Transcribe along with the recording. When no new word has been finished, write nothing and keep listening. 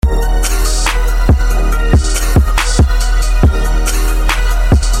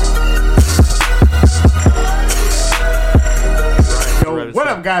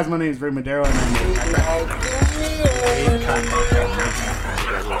guys, my name is Ray Madero, and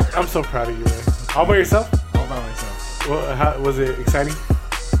I'm so proud of you, man. All by yourself? all by myself. Well, how, was it exciting?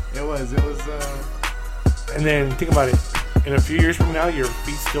 It was. And then think about it. In a few years from now, your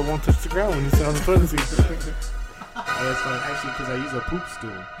feet still won't touch the ground when you sit on the toilet seat. That's fun, actually, because I use a poop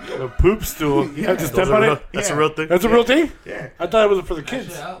stool. A poop stool. You have to step on it? That's a Yeah. real thing. That's a real thing? Yeah. I thought it was for the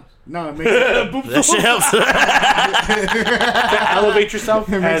kids. No, it makes it. Poop That stool. shit helps. Elevate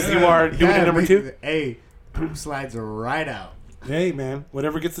yourself as you are doing it number 2. Hey, poop slides right out. Hey, man.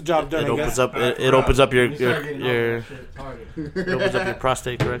 Whatever gets the job done, It I opens guess. up. It opens up your You start getting all your. that shit target. It opens up your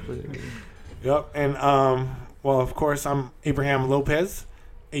prostate correctly. Yep. And, well, of course, I'm Abraham Lopez.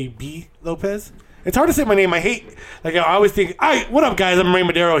 A.B. Lopez. It's hard to say my name. I hate, like, I always think, what up, guys? I'm Ray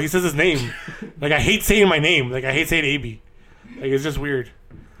Madero. He says his name. Like, I hate saying my name. Like, I hate saying A.B. Like, it's just weird.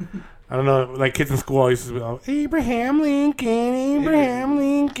 I don't know. Like, kids in school always used to be like, Abraham Lincoln.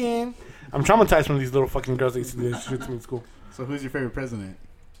 I'm traumatized from these little fucking girls that used to do that shit to me in school. So, who's your favorite president?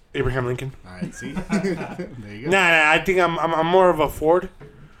 Abraham Lincoln. All right, see? There you go. Nah, I think I'm more of a Ford.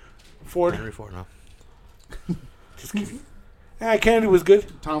 Henry Ford, no. Just kidding. Yeah, Kennedy was good.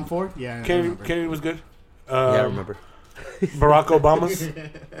 Tom Ford? Yeah, I remember. Kennedy was good. Yeah, I remember. Barack Obama's.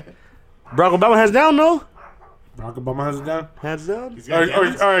 Barack Obama has down, no? Barack Obama has it down. Hands down. He's got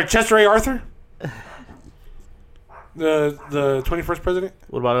games? Or Chester A. Arthur. The 21st president.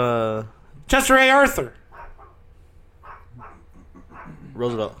 What about Chester A. Arthur.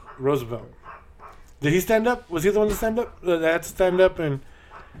 Roosevelt? Did he stand up? Was he the one to stand up? That had to stand up and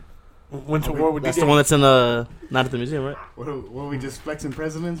went to war with That's D-Day? the one that's in the not at the museum, right? What are we just flexing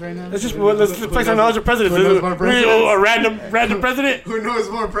presidents right now? Let's flex our knowledge of presidents. Who knows more presidents? A random president. Who knows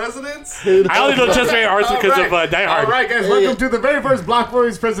more presidents? I only know Chester A. Arthur because of Die Hard. All right, guys, welcome to the very first Block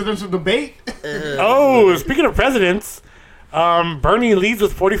Boys presidential debate. Oh, speaking of presidents, Bernie leads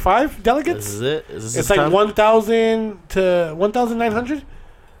with 45 delegates. This is it. Is this It's his like time? 1,000 to 1,900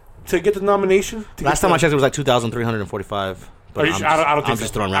 to get the nomination. Last time I checked, it was like 2,345. But Are you sure? I don't think I'm so.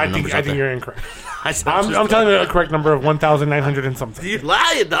 just throwing random numbers I out think there. you're incorrect. I'm I'm telling you a correct number of 1,900 and something. You're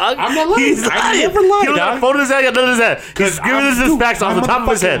lying, dog. I'm not lying. He's I lying. never lie, He don't got dog. a phone in his head. Got none in his head. He's giving us his facts off the top of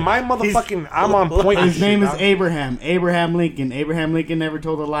his head. My motherfucking, I'm on point. His name is dog. Abraham. Abraham Lincoln. Abraham Lincoln never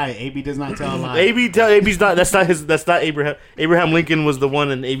told a lie. AB does not tell a lie. AB's not. That's not his. That's not Abraham. Abraham Lincoln was the one,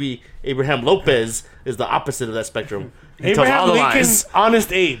 and Abraham Lopez is the opposite of that spectrum. He tells Abraham all the Lincoln, lies.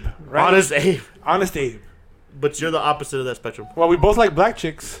 Honest Abe, right? Honest Abe. Abe. But you're the opposite of that spectrum. Well, we both like black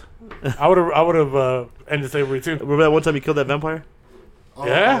chicks. I would have ended slavery too. Remember that one time you killed that vampire? Oh,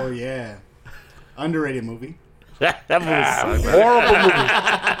 Yeah? yeah. Underrated movie. that movie sucked. Horrible movie.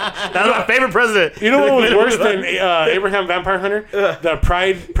 That's my favorite president. You know what was worse than Abraham Vampire Hunter? The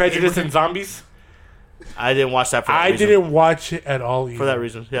Pride, Prejudice, and Zombies. I didn't watch that for that I reason. didn't watch it at all. Either. For that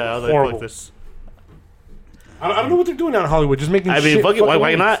reason. Yeah, I was like, Horrible. fuck this. I don't know what they're doing out in Hollywood. Just making. I mean, shit fuck it. Why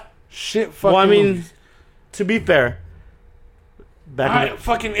fucking not? movies. Shit. Fucking. Well, I mean, movies. to be fair, back in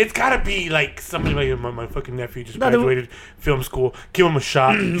Fucking, it's gotta be like somebody like my fucking nephew just No, they- graduated film school. Give him a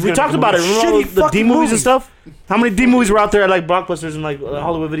shot. we talked about it. Remember all the D movies and stuff? How many D movies were out there at like Blockbusters and like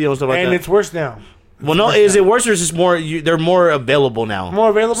Hollywood Video and stuff like And that? it's worse now. Well, no, is it worse or is it more? They're more available now.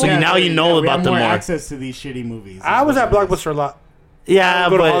 More available. So now you know we about have them more more. access to these shitty movies. I was at Blockbuster a lot. Yeah, I'd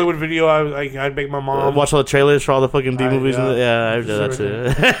go to but Hollywood Video. I'd make my mom. watch all the trailers for all the fucking D movies. yeah. Yeah, I did that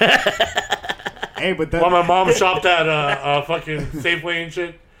too. Hey, but While my mom shopped at fucking Safeway and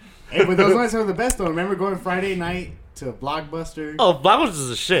shit. hey, but those ones are the best though. Remember going Friday night to Blockbuster? Oh, Blockbusters is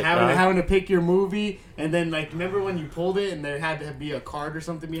a shit. dog. Having to pick your movie, and then like remember when you pulled it and there had to be a card or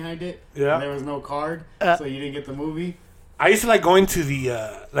something behind it? Yeah. And there was no card, so you didn't get the movie. I used to like going to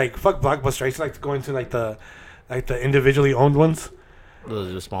the like fuck Blockbuster. I used to like going to like the individually owned ones, Those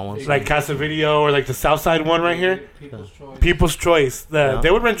are the small ones. like Casa Video or like the Southside one right here. People's choice. People's Choice. Yeah. They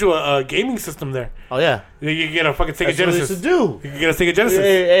would rent you a gaming system there. Oh yeah, You could get a fucking Sega that's what they used Genesis. to do. You could get a Sega Genesis.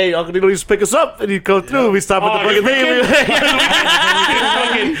 Hey, Uncle Dino used to pick us up and he'd come through. We stop at the fucking thing.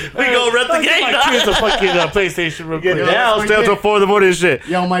 We go rent the game. dog. Here's the fucking PlayStation real quick. Yeah, I'll stay until 4 in the morning and shit.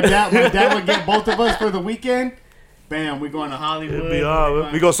 Yo, my dad would get both of us for the weekend. Bam, we're going to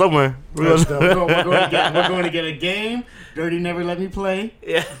Hollywood. We go somewhere. We go- We're going to get a game. Dirty never let me play.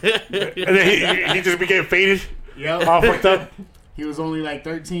 Yeah. And then he just became faded, Yep. all fucked up. He was only like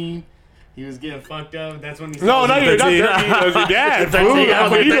 13. He was getting fucked up. That's when he No, started- not you're not 13. 13. It was your dad. 13, fool. I was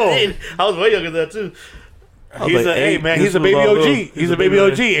That's what like you know. 13. I was way younger than that too. He's a hey man, he's a baby OG. He's a baby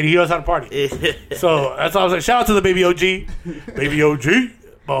OG, and he knows how to party. Yeah. So that's all I was like. Shout out to the baby OG, baby OG,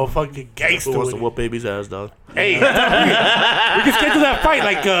 motherfucking gangster. Who wants with to it. whoop baby's ass, dog? Hey, we can schedule that fight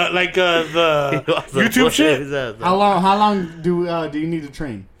like the YouTube shit. How long do you need to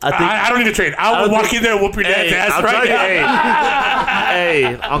train? I don't need to train. I'll walk in there and whoop your dad's ass right now.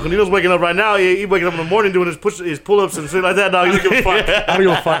 Hey, Uncle Nino's waking up right now. He waking up in the morning doing his pull-ups and shit like that, dog. I don't give a fuck. I don't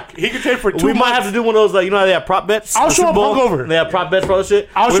give a fuck. He can train for 2 months. We might have to do one of those, like, you know how they have prop bets? I'll show up hungover. They have prop bets for all this shit.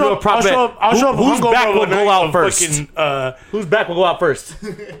 I'll show up Whose hungover back will one night go out on first? fucking, Whose back will go out first?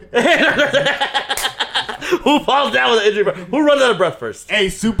 Who falls down with an injury? Who runs out of breath first? Hey,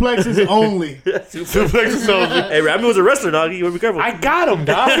 suplexes only. Suplexes only. Hey, Rami was a wrestler, dog. You gotta be careful. I got him,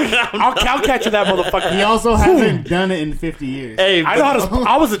 dog. I'll catch you that motherfucker. He also hasn't done it in 50 years. Hey, I know how to.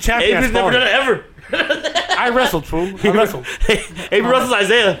 I was a champion. Avery's never done it ever. I wrestled, fool. I wrestled. Avery wrestles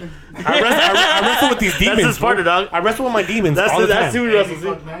Isaiah. I wrestle with these demons. That's his partner, dog. I wrestle with my demons all the That's time. who he wrestles.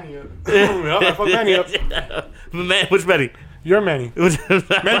 Fuck Manny up. I fuck Manny up. Man, which Manny? You're Manny. Manny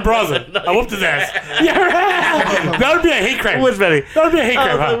Braza. I whooped his ass. Yeah. That would be a hate crime. Which Manny? That would be a hate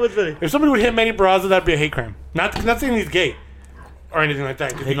crime, huh? Which Manny? If somebody would hit Manny Braza, that'd be a hate crime. Not saying he's gay or anything like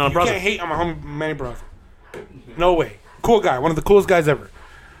that. You on Braza. can't hate on my homie Manny Braza. No way. Cool guy. One of the coolest guys ever.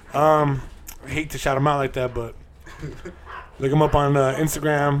 I hate to shout him out like that, but look him up on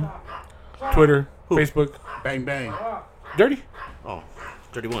Instagram, Twitter, Facebook. Bang, bang. Dirty? Oh,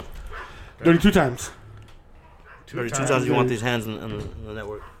 31. Dirty 2 times. 32 times you want these hands in the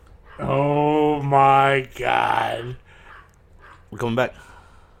network. Oh my God. We're coming back.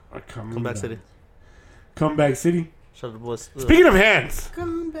 Come Back City. Comeback City. Shout out to the boys. Speaking of hands,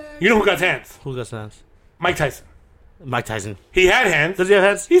 you know who got hands? Who got hands? Mike Tyson. Mike Tyson. He had hands. Does he have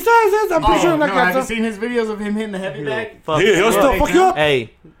hands? He still has hands. I'm pretty sure. No, Like have you that. seen his videos of him hitting the heavy bag? Fuck. He'll still fuck you up.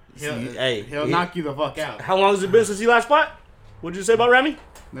 Hey. He'll knock you the fuck out. How long has it been since he last fought? What'd you say about Rami?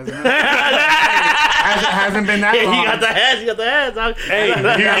 Hasn't been that long. He got the hands. Dog. Hey,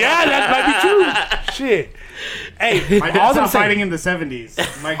 yeah, that might be true. Shit. Hey, My all dad I'm stopped saying. fighting in the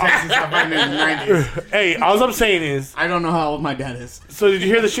 70s. Mike Tyson stopped fighting in the 90s. Hey, all I'm saying is. I don't know how old my dad is. So did you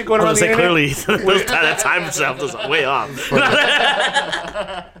hear the shit going I around was the gonna say internet? clearly, that time himself was way off.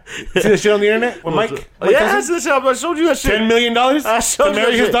 See the shit on the internet with Mike? Oh, yeah, that's the shit. I showed you that shit. $10 million I showed to you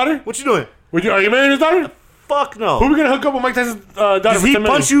marry that his shit. daughter? What you doing? Are you marrying his daughter? Fuck no. Who are we gonna hook up with Mike Tyson's daughter? Does for he $10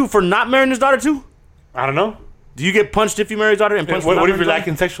 million? punch you for not marrying his daughter too? I don't know. Do you get punched if you marry his daughter and punched? What if you're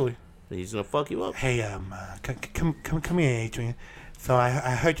lacking sexually? He's gonna fuck you up. Hey, come here, Adrian. So I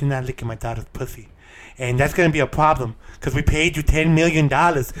heard you're not licking my daughter's pussy, and that's gonna be a problem because we paid you $10 million,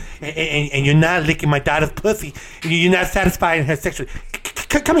 and you're not licking my daughter's pussy, and you're not satisfying her sexually.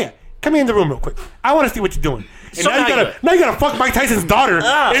 Come here in the room real quick. I want to see what you're doing. And now you gotta fuck Mike Tyson's daughter in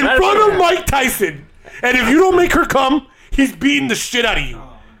front of Mike Tyson, and if you don't make her come, he's beating the shit out of you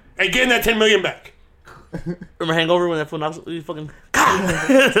and getting that $10 million back. Remember Hangover when that fool knocks you fucking?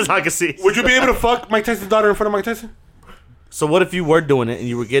 That's all I can see. Would you be able to fuck Mike Tyson's daughter in front of Mike Tyson? So what if you were doing it and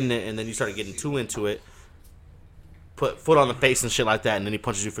you were getting it and then you started getting too into it, put foot on the face and shit like that, and then he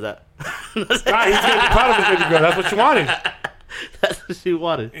punches you for that? He's gonna be proud of his baby girl. That's what you wanted. That's what you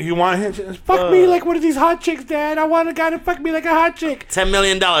wanted. You want him to fuck me like one of these hot chicks, Dad. I want a guy to fuck me like a hot chick. $10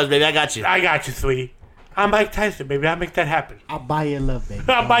 million, baby. I got you. I got you, sweetie. I'm Mike Tyson, baby. I'll make that happen. I'll buy you love, baby.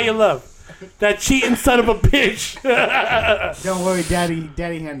 I'll buy you love. That cheating son of a bitch. Don't worry,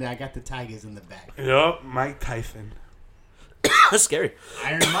 Daddy handed. I got the tigers in the back. Yup, Mike Tyson. That's scary.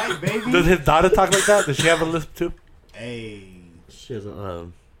 Iron Mike, baby. Does his daughter talk like that? Does she have a lisp too? Hey, She has a,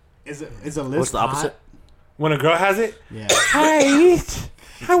 is a list? what's the opposite? When a girl has it? Yeah. Hi,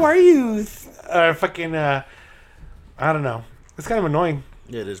 how are you? Fucking, I don't know. It's kind of annoying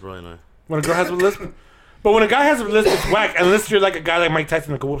Yeah, it is really annoying. when a girl has a lisp. But when a guy has a lisp, it's whack. Unless you're like a guy like Mike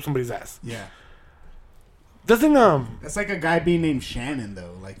Tyson that can whoop somebody's ass. Yeah. Doesn't That's like a guy being named Shannon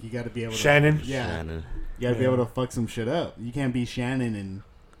though. Like you got to be able to. Shannon? Yeah. Shannon. You got to be able to fuck some shit up. You can't be Shannon and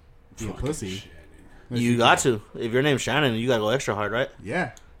be a pussy. Unless You got to. If your name's Shannon, you gotta go extra hard, right?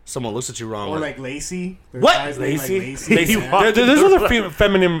 Yeah. Someone looks at you wrong. Or like Lacey. There's What? guys named Lacey? Like Lacey. Lacey. Yeah. There's other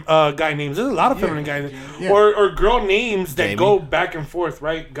feminine guy names. There's a lot of feminine guy names. Yeah. Or girl names that Jamie. go back and forth,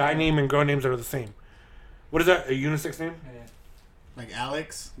 right? Guy name and girl names are the same. What is that? A unisex name? Like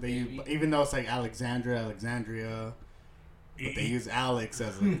Alex. Even though it's like Alexandria, but they use Alex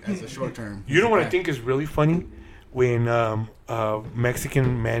as a short term. You know what I think is really funny? When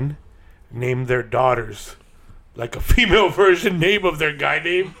Mexican men name their daughters like a female version name of their guy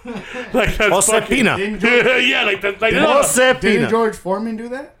name. Like that's Josefina. yeah, like that. Like Josefina. Didn't George Foreman do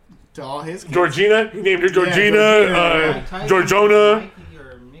that to all his kids? Georgina. He named her Georgina. Georgina, Georgiona. Mikey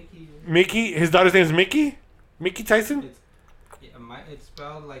or Mickey. Mickey. His daughter's name is Mickey. Mickey Tyson. It's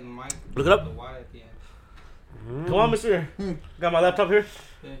spelled like Mike. Look it up. with a Y at the end. Come on, mister. Got my laptop here.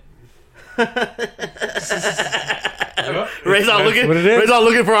 Ray's not looking. what it is. Ray's not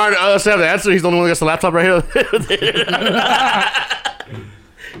looking for us to have the answer. He's the only one that gets the laptop right here.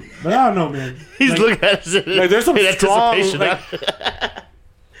 But I don't know, man. He's Like- looking at it. Like there's some in strong, anticipation.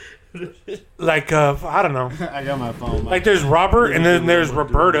 I don't know. I got my phone. Like there's Robert and then there's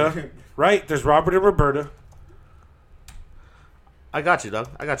Roberta, right? There's Robert and Roberta. I got you, dog.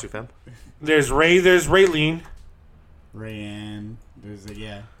 I got you, fam. There's Ray. There's Raylene. Rayanne. There's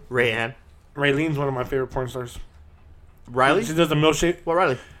a Rayanne. Raylene's one of my favorite porn stars. Riley? She does the milkshake. What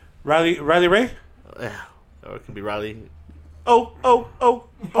Riley? Riley Ray. Yeah. Or it can be Riley.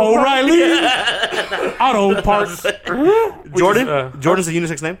 O'Reilly. Auto parts. Jordan? Jordan's a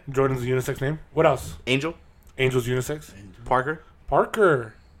unisex name? Jordan's a unisex name. What else? Angel? Angel's unisex. Parker?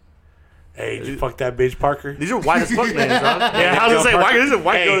 Parker. Hey, you fuck that bitch, Parker. These are white as fuck names, dog. Yeah, I was gonna say, white, these are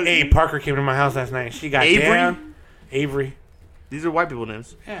white girls. Hey, Parker came to my house last night. She got Avery? down. Avery. These are white people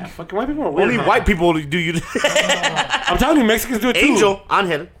names. Yeah, fucking white people are weird. Only huh? white people do you. I'm telling you, Mexicans do it too. Angel,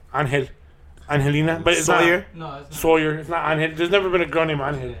 Angel. Angelina, but it's Sawyer. No, it's not. Sawyer. It's not Angel. There's never been a girl named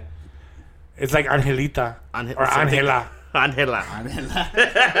Angel. It's like Angelita or Angela. Angela.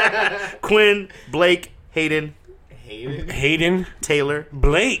 Quinn, Blake, Hayden, Hayden, Taylor,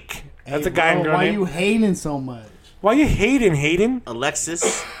 Blake. That's a guy and girl Why name. you hating so much? Why you hating Hayden?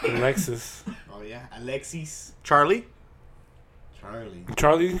 Alexis, Alexis. Oh yeah, Alexis, Charlie.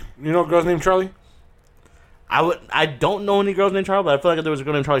 Charlie. You know a girl's named Charlie? I don't know any girls named Charlie, but I feel like if there was a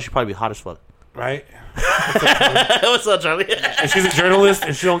girl named Charlie, she'd probably be hot as fuck. Right? What's up, Charlie? And she's a journalist,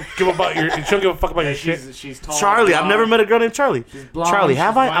 and she don't give a fuck about your shit. She's tall. Charlie. I've blonde. never met a girl named Charlie. blonde, Charlie,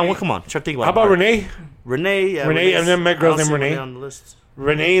 have she's I? white. Well, come on. Try to think about How it. about Renee? Renee. Yeah, Renee, I've never met girls I don't named see Renee. on the list.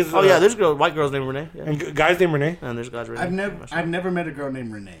 Renee's. Oh yeah, there's white girls named Renee. Yeah. and guys named Renee. And there's guys Renee. I've never met a girl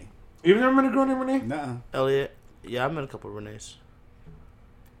named Renee. You've never met a girl named Renee? Nuh-uh. Elliot. Yeah, I've met a couple of Renees.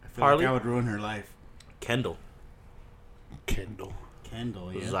 I feel Harley? like I would ruin her life. Kendall. Kendall.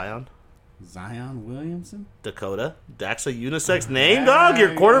 Kendall, yeah. Zion. Williamson. Dakota. That's a unisex name, dog.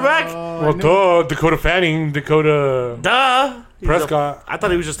 Your quarterback. Well, duh. Dakota Fanning. Dakota Duh. He's Prescott. I thought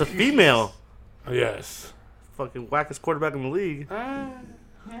he was just a female. Yes. Fucking wackest quarterback in the league. How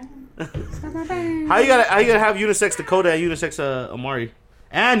you gotta have unisex Dakota and unisex Amari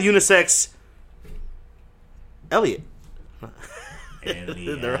and unisex Elliot?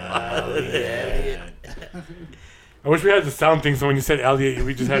 I wish we had the sound thing so when you said Elliot,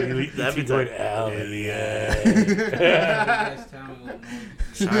 we just had That'd be E.T. going, tight. Elliot. Guys, tell me what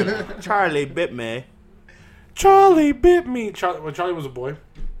noise. Charlie bit me. Charlie bit me. Charlie was a boy.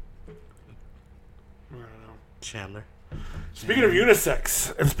 I don't know. Chandler. Speaking of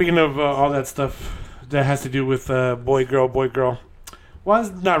unisex, and speaking of all that stuff that has to do with boy, girl. Well,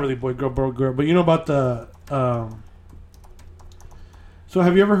 it's not really boy, girl, but you know about the... So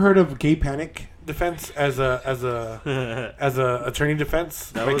have you ever heard of gay panic defense as a attorney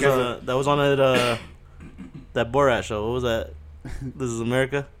defense? That was on that Borat show. What was that? This Is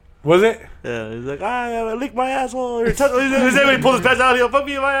America. Was it? Yeah, he's like, I lick my asshole. He pulled his pants out. He'll fuck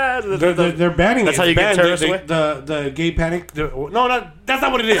me in my ass. They're banning That's it. how you It's get banned. terrorists away? The gay panic. That's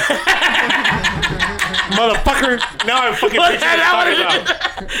not what it is. Motherfucker. Now I'm fucking What? picturing what That you're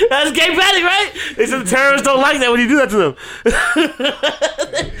talking about. That's gay panic, right? They said the terrorists don't like that when you do that to them.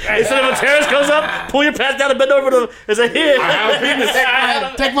 They said if a terrorist comes up, pull your pants down and bend over to them and say, here. I have a penis.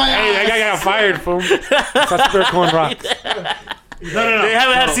 Take my Hey, that guy got fired, fool. That's Bear Corn Rocks. No. They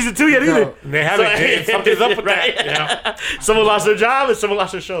haven't had season 2 yet either. They haven't. So- Something's up with Right? that. Yeah. Someone lost their job and someone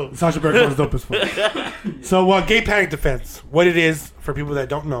lost their show. Sasha Baron Cohen's dope as fuck. So, gay panic defense. What it is for people that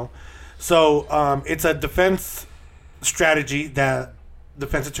don't know. So, it's a defense strategy that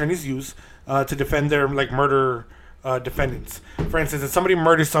defense attorneys use to defend their murder defendants. For instance, if somebody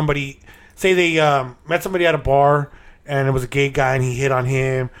murders somebody, say they met somebody at a bar and it was a gay guy and he hit on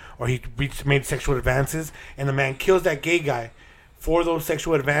him or he made sexual advances, and the man kills that gay guy for those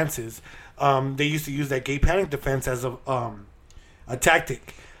sexual advances. They used to use that gay panic defense as a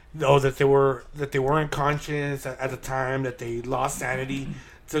tactic. That they weren't conscious at the time, that they lost sanity,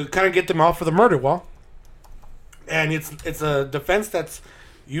 to kind of get them off for the murder. Well, and it's a defense that's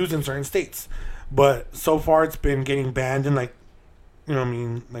used in certain states, but so far it's been getting banned in the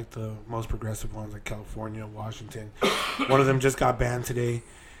most progressive ones like California, Washington. One of them just got banned today,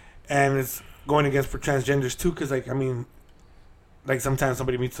 and it's going against for transgenders too. Because sometimes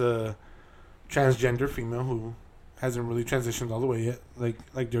somebody meets a transgender female who hasn't really transitioned all the way yet,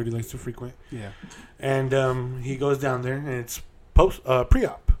 like Dirty likes to frequent. Yeah. And he goes down there, and it's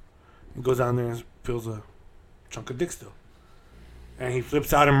pre-op. He goes down there and feels a chunk of dick still, and he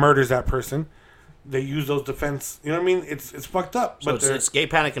flips out and murders that person. they use those defense. You know what I mean? It's fucked up. So But it's gay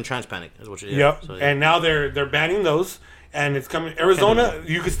panic and trans panic is what you. Yep. So, And now they're banning those, and it's coming. Arizona,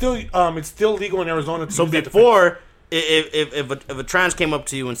 you can still it's still legal in Arizona. To So use that before, if a trans came up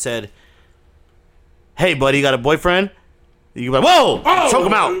to you and said, "Hey, buddy, you got a boyfriend?" You be like, "Whoa!" Choke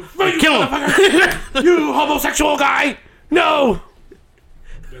him out, kill him. You homosexual guy! No.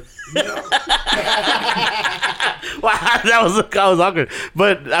 Wow, that was awkward.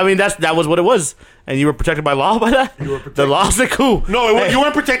 But I mean, that was what it was, and you were protected by law by that. You were protected. The law said, "Cool." No, you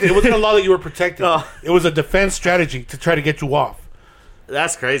weren't protected. It wasn't a law that you were protected. Oh. It was a defense strategy to try to get you off.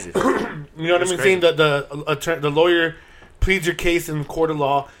 That's crazy. You know what I mean? crazy. Saying that the lawyer pleads your case in court of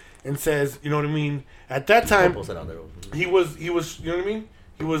law and says, you know what I mean? At that time, he was you know what I mean?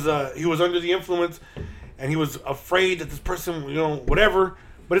 He was under the influence, and he was afraid that this person, you know, whatever.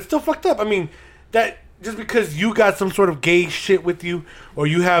 But it's still fucked up. I mean, that just because you got some sort of gay shit with you, or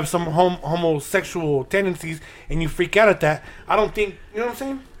you have some homosexual tendencies, and you freak out at that, I don't think, you know what I'm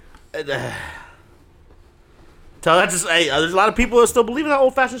saying? So that's just, hey, there's a lot of people that still believe in that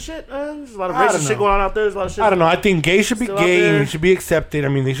old-fashioned shit. There's a lot of I don't racist shit know. going on out there. There's a lot of shit. I don't know. I think gay should be Still out gay there. and it should be accepted. I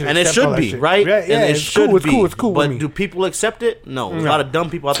mean, they should And it accept all should that be, shit. right? Yeah, and it it's should cool. It's be. cool. It's cool. But with me. do people accept it? No. There's a No. lot of dumb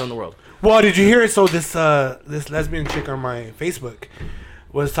people out there in the world. Well, did you hear it? So this lesbian chick on my Facebook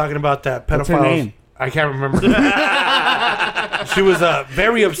was talking about that pedophile. What's her name? I can't remember. She was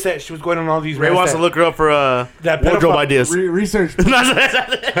very upset. She was going on all these. Ray rants wants that- to look her up for that wardrobe pedophile- ideas. Research.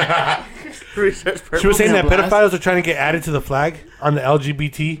 Research She was saying that Blast. pedophiles are trying to get added to the flag on the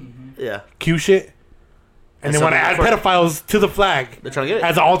LGBTQ Yeah. shit, and they so want to add for- pedophiles to the flag They're trying to get it.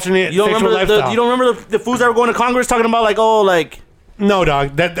 as an alternate You don't sexual remember lifestyle. you don't remember the fools that were going to Congress talking about No,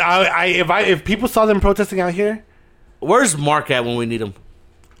 dog. That if people saw them protesting out here. where's Mark at when we need him?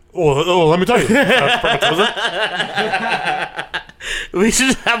 Oh, let me tell you. Spermatozoa. We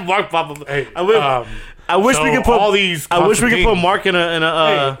should have Mark pop up. Hey, I wish we so could put all these. I wish we could put Constantine- Mark in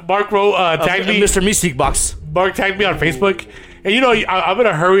a Hey, Mark wrote tagged me. Mr. Meeseek box. Mark tagged me on Facebook. And you know, I'm in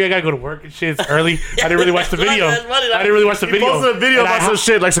a hurry. I gotta go to work and shit. It's early. I didn't really watch the video. That's funny, I didn't really watch the He video. posted a video And about some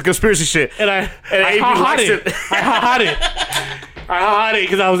shit, like some conspiracy shit. And I AB ha-ha'd likes it. it. I ha-ha'd it. I ha-ha'd it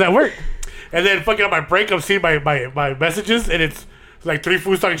because I was at work. And then fucking on my break, I'm seeing my messages, and it's like 3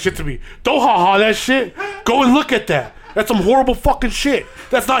 fools talking shit to me. Don't ha-ha that shit. Go and look at that. That's some horrible fucking shit.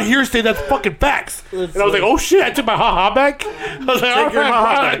 That's not hearsay. That's fucking facts. And I was like, oh shit, I took my ha-ha back. I was like, all Take your right,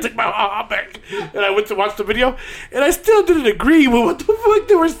 ha-ha fine. I back. took my ha-ha back. And I went to watch the video, and I still didn't agree with what the fuck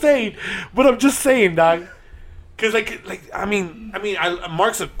they were saying. But I'm just saying, dog. Cause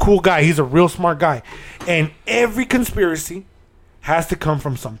Mark's a cool guy. He's a real smart guy, and every conspiracy has to come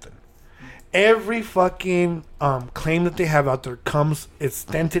from something. Every fucking claim that they have out there it's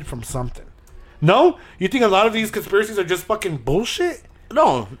stented from something. No, you think a lot of these conspiracies are just fucking bullshit?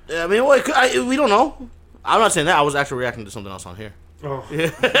 No, I mean, we don't know. I'm not saying that. I was actually reacting to something else on here. Oh,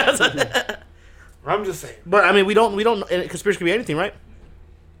 I'm just saying. But I mean, we don't. And conspiracy can be anything, right?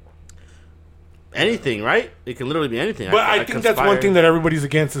 Anything, right? It can literally be anything. But I think that's one thing that everybody's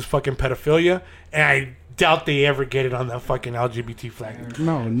against is fucking pedophilia, and I doubt they ever get it on that fucking LGBT flag.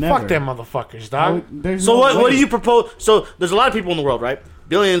 No, never. Fuck them motherfuckers, dog. There's So no what way. do you propose? So there's a lot of people in the world, right?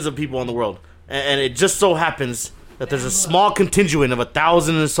 Billions of people in the world, and it just so happens that there's a small contingent of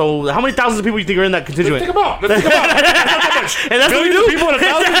 1,000 and so. How many thousands of people you think are in that contingent? Let's think about. That's not that much. And that's what we Billions do. of people in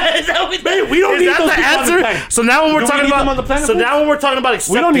 1,000? Is that what we do? Man, we don't Is need that those the people on the answer? planet. So now when we're Do we talking need them about on the planet, so please? now when we're talking about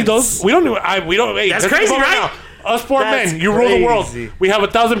acceptance, We don't need those. We don't need. We don't. Hey, That's let's think crazy, about it right? now. Us poor That's men, you rule the world. crazy. We have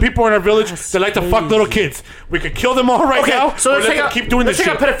 1,000 people in our village that like to fuck little kids. We could kill them all right Okay, now. so or let's let take them out- keep doing let's this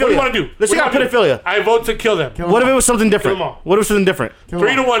take shit. out What do you pedophilia. want to do? Let's What take do you out wanna do? pedophilia. I vote to kill them. What if it was something different? them all. What if it was something different?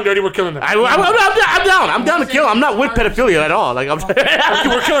 3-1, dirty. We're killing them. I'm down. I'm down to kill. I'm not with pedophilia at all. Like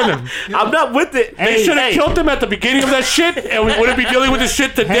We're killing them. I'm not with it. They should have killed them at the beginning of that shit, and we wouldn't be dealing with this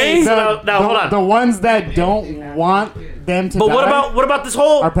shit today. Hey, now, hold on. The ones that don't want them to But die what about this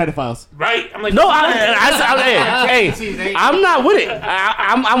whole? are pedophiles. Right? I'm like, No, hey, I'm not with it.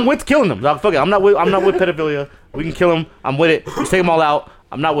 I'm with killing them. Dog, fuck it. I'm not with pedophilia. We can kill them. I'm with it. Just take them all out.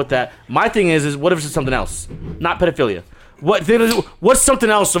 I'm not with that. My thing is what if it's something else? Not pedophilia. What's something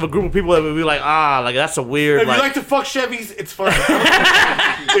else of a group of people that would be like, like that's a weird. if you like to fuck Chevys, it's fine.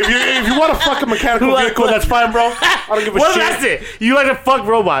 if you want to fuck a mechanical vehicle, that's fine, bro. I don't give a what shit. if that's it? You like to fuck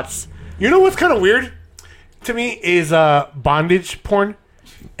robots? You know what's kind of weird to me is bondage porn.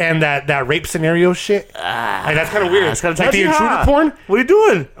 and that rape scenario shit. Like, that's kind of weird. That's kind of like the intruder porn. What are you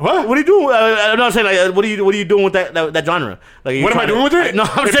doing? What? What are you doing? I'm not saying like what are you doing with that genre? Like, What am I doing with it? No,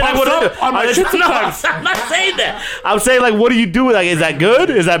 I'm It saying like pops what up on my shit sometimes. I'm not saying that. I'm saying like what do you do? Like, is that good?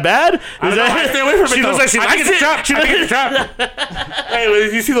 Is that bad? I don't know. I stay away from it. She looks like she I likes think it's it. trapped. I think it's trapped.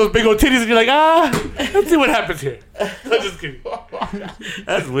 Hey, you see those big old titties and you're like, let's see what happens here. I'm just kidding.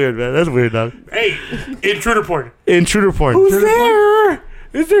 That's weird, man. That's weird, dog. Hey, intruder porn. Intruder porn. Who's there?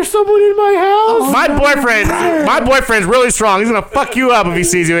 Is there someone in my house? My boyfriend's really strong. He's gonna fuck you up if he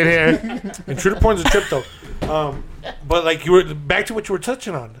sees you in here. Intruder porn's a trip though. But like you were back to what you were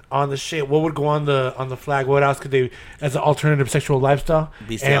touching on the shit. What would go on the flag? What else could they as an alternative sexual lifestyle?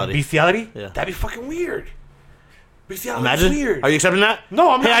 Bestiality. And bestiality? Yeah. That'd be fucking weird. Bestiality Imagine. is weird. Are you accepting that?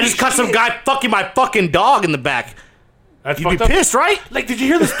 No, I'm not. Hey, I just caught some Shit. guy fucking my fucking dog in the back. That's You'd be fucked up. pissed, right? Like, did you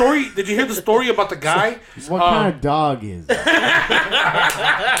hear the story? Did you hear the story about the guy? What kind of dog is it? Ray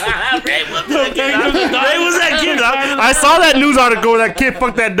was that kid, dog. I saw that news article where that kid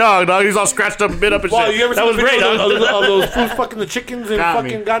fucked that dog, dog. He's all scratched up and bit up and Well, shit. you ever That seen was the great, video dog. of those fools fucking the chickens and Got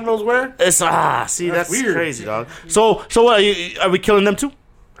me. fucking God knows where? It's see, that's weird. crazy, dog. So what? Are we killing them too?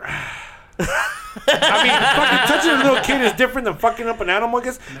 I mean, fucking touching a little kid is different than fucking up an animal, I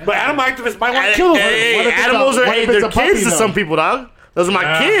guess. But animal activists might want to kill them. Hey, What if it's animals a- are what if it's they're a puppy, kids to though? some people, dog. Those are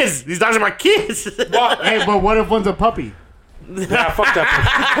my kids. These dogs are my kids. Hey, but what if one's a puppy? Nah, fuck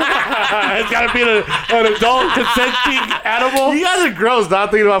that. It's gotta be an adult consenting animal. You guys are gross,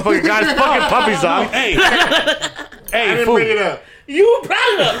 dog. Thinking about fucking guys fucking puppies, dog. Hey, I didn't fool. bring it up. You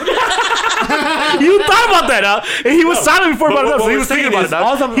proud of him. You thought about that, dog. And he was silent before about it, so he was thinking about it,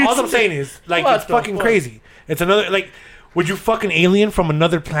 dog. All I'm saying is, like, What it's the fucking fuck? crazy. It's another, like, would you fucking alien from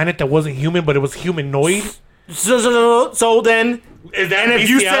another planet that wasn't human, but it was humanoid? So then, Is that and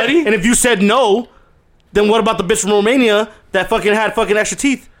bestiality? if you said no, then what about the bitch from Romania that fucking had fucking extra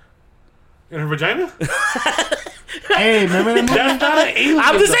teeth? In her vagina? Hey, remember that movie? That's not an alien.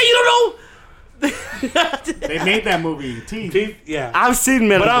 I'm just saying, you don't know. They made that movie, Teeth. Teeth? Yeah. I've seen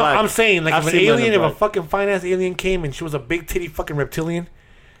Men in But Black. I'm saying, like, I've if an seen Men in alien, if a Black. fucking fine ass alien came and she was a big titty fucking reptilian,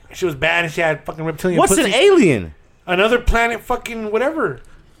 and she was bad and she had fucking reptilian What's pussy, an alien? another planet fucking whatever.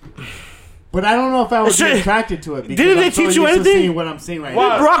 But I don't know if I would Shit. be attracted to it. Because Didn't they I'm so teach you used to anything? seeing what I'm seeing right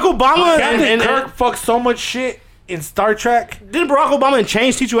Wow. now. Barack Obama Captain and Kirk fucked so much shit in Star Trek. didn't Barack Obama and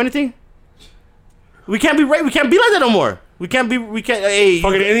Change teach you anything? We can't be right. We can't be like that no more. We can't. Hey,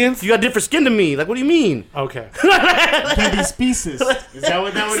 Fucking aliens? you got different skin to me. Like, what do you mean? Okay. Can be species. Is that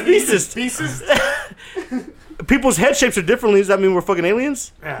what that would be? Species. Species. People's head shapes are differently. Does that mean we're fucking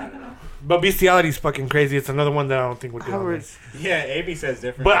aliens? Yeah, I don't know. But bestiality's fucking crazy. It's another one that I don't think would get on this. Yeah, AB says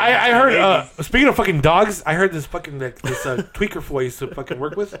different. But I heard, speaking of fucking dogs, I heard this fucking, this tweaker fool I used to fucking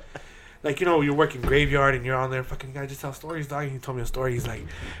work with. Like, you know, you're working graveyard and you're on there, fucking guy just tell stories, dog. And he told me a story. He's like,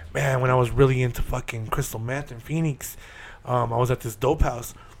 man, when I was really into fucking crystal meth in Phoenix, I was at this dope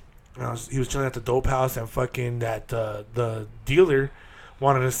house. And he was chilling at the dope house and fucking the dealer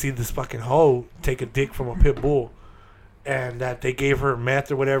wanted to see this fucking hoe take a dick from a pit bull. And that they gave her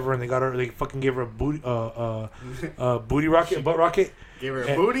meth or whatever, and they fucking gave her a booty rocket, butt rocket. Give her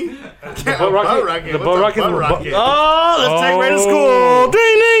a booty? The butt rocket. The butt rocket. Oh, let's take Ray to school.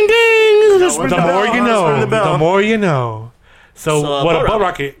 Ding, ding, ding. Just ring The the more bell. you Let's know. ring the bell. The more you know. So what butt a butt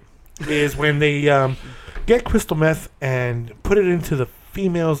rocket is when they get crystal meth and put it into the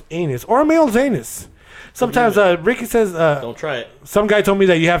female's anus or a male's anus. Sometimes Ricky says Don't try it. some guy told me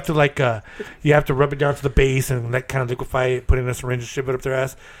that you have to rub it down to the base and that kind of liquefy it, put it in a syringe and ship it up their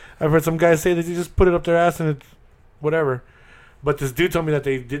ass. I've heard some guys say that you just put it up their ass and it's whatever. But this dude told me that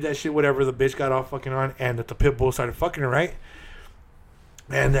they did that shit, whatever. The bitch got all fucking on, and that the pit bull started fucking her, right?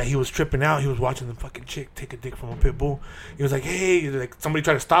 And that he was tripping out. He was watching the fucking chick take a dick from a pit bull. He was like, "Hey!" Like somebody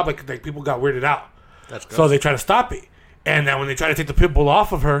tried to stop it. Like people got weirded out. That's gross. So they tried to stop it. And then when they tried to take the pit bull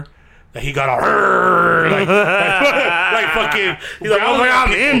off of her, that he got all like fucking. He's like, oh my God,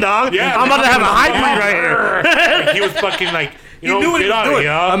 I'm in, dog. Yeah, I'm about to have a high bleed right here. Like, he was fucking like, you know, knew what he get was on it, doing. you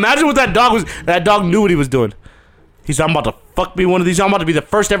know? Imagine what that dog was. That dog knew what he was doing. He said, I'm about to fuck me one of these. I'm about to be the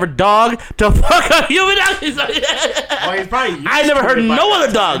first ever dog to fuck a human. He's like, Well, he's probably used I never to heard it by no that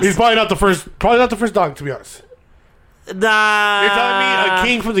other dogs. He's probably not the first dog, to be honest. Nah. You're telling me a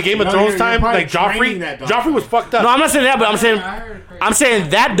king from the Game of No, Thrones you're time, probably like Joffrey? training that dog. Joffrey was fucked up. No, I'm not saying that, but I'm saying I heard crazy. I'm saying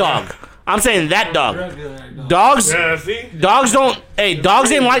that dog. I'm saying that dog. Drug dealer, dog. Dogs. Yeah, see? Dogs don't. Hey,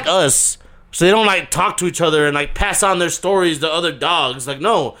 dogs ain't like us, so they don't like talk to each other and like pass on their stories to other dogs. Like,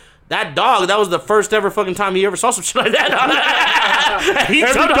 no, that dog. That was the first ever fucking time he ever saw some shit like that. He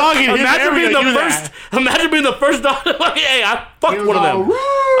Every told- dog in his imagine being area the do first. Imagine being the first dog. Like, hey, I He fucked was one of all, them. "Woo!"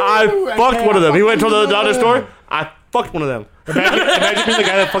 I fucked one of them. He went and told the other dog the story. I fucked one of them. Imagine being the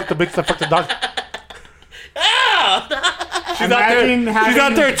guy that fucked the bitch that fucked the dog. She's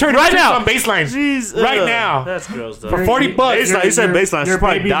out there turning Right now. on baseline. Jeez, Right now. That's gross, though. For $40. Baseline, you said baseline. She your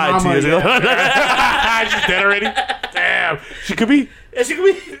probably baby died 2 mama, years ago. She's dead already. Damn. She could be. Yeah, she could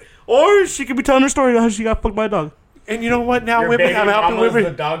be. Or she could be telling her story about how she got fucked by a dog. And you know what? Now Your women, baby I'm helping mama's the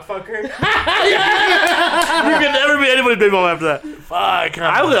women. dog fucker. You can never be anybody's baby mama after that. Fuck.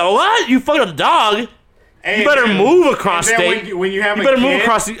 I was like, what? You fucked a dog? You better move across And then state. when you have You a better kid,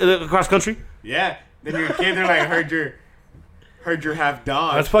 move across country. Yeah. Then your kid, they're like, heard you're half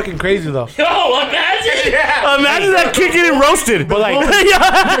dog. That's fucking crazy though. Yo, imagine! Yeah. Imagine that kid getting roasted. But like, hey,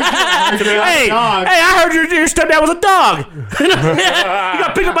 dog. hey, I heard your stepdad was a dog. You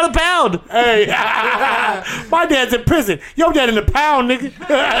got picked up by the pound. hey, my dad's in prison. Your dad in the pound, nigga.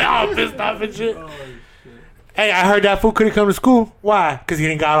 All pissed off and shit. Hey, I heard that fool couldn't come to school. Why? Because he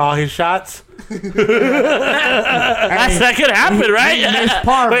didn't got all his shots. That could happen, right?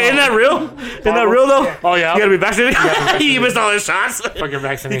 Wait, isn't that real? Isn't that real though? Oh yeah. You gotta be vaccinated. He missed all his shots. Fucking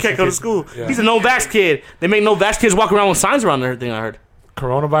vaccination. He can't go to kid. school. Yeah. He's a no-vax kid. They make no-vax kids walk around with signs around their thing. I heard.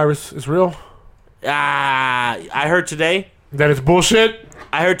 Coronavirus is real. I heard today. That is bullshit.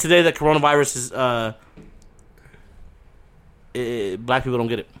 I heard today that coronavirus is black people don't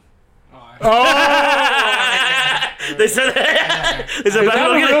get it. Oh, They said they said black that people a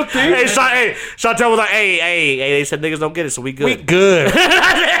don't real get thing? it. Hey, Chantel was like, hey, they said niggas don't get it, so we good. we good.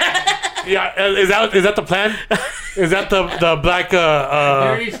 Yeah, is that the plan? Is that the black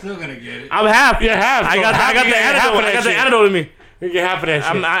Harry's still gonna get it. I'm half. Yeah, half. I got the Half antidote. of that I got the shit. antidote in me. You get half of that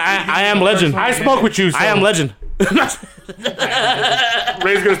shit. I am legend. I smoke with you. So I am legend.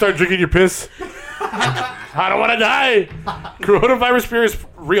 Ray's gonna start drinking your piss. I don't want to die. Coronavirus fear is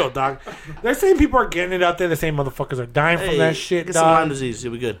real, dog. They're saying people are getting it out there. They're saying motherfuckers are dying from that shit, Get some Lyme dog. disease.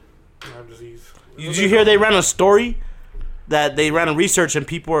 You'll be good. Lyme disease. Did you hear they ran a story that they ran a research and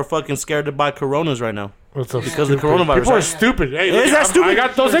people are fucking scared to buy Coronas right now What's up? because of the coronavirus? People are right? stupid. Hey, Is that stupid? I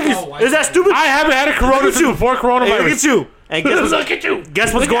got those things. Is that stupid? I haven't had a Corona Look at since you. before Hey, coronavirus. look at you. And Look at you.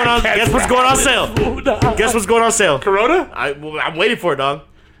 Guess what's going on? Guess what's going on sale? Guess what's going on sale? Corona? I'm waiting for it, dog.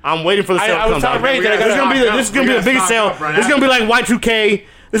 I'm waiting for the sale I to was come. telling Dog. Ray that I This is gonna be gotta this is stock gonna be up. the biggest We sale. gotta stock up right It's gonna be like Y2K.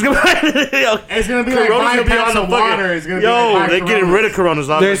 It's gonna be It's gonna be Corona's like buying gonna be on packs the of fucking. water. It's gonna be Yo, like they're buying getting Coronas. rid of Coronas.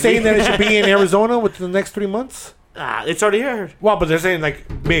 Dog. They're saying that it should be in Arizona within the next 3 months. It's already here. Well, but they're saying like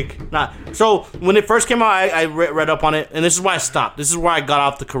big. Nah. So when it first came out, I read up on it, and this is why I stopped. This is why I got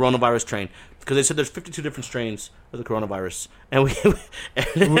off the coronavirus train because they said there's 52 different strains of the coronavirus, and we.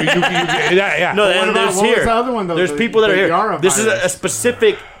 Yeah. No, What and about- there's what was here. the other one, though? There's The- people that the are here. Yara This is a virus.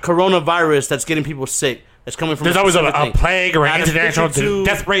 specific coronavirus that's getting people sick. That's coming from. There's a always a specific thing. plague or an Out of international 52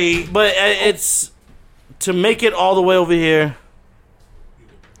 death rate. But it's to make it all the way over here.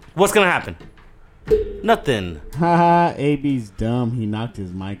 What's gonna happen? Nothing. Haha, AB's dumb. He knocked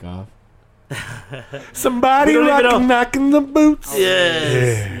his mic off. Somebody We don't even know. knocking the boots.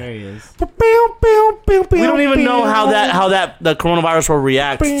 Yes. There he is. We don't even know how the coronavirus will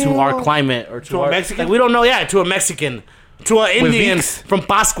react to our climate or to a our Mexican? Like, we don't know. Yeah, to a Mexican, to an Indian Vicks? from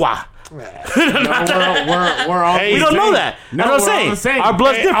Pascua. We're all. Hey, We don't know that. No, That's what we're all I'm the saying. same. Our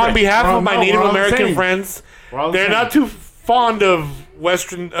blood's Hey, different. on behalf Well, of my no, Native we're all the American same. friends, We're all the they're same. not too fond of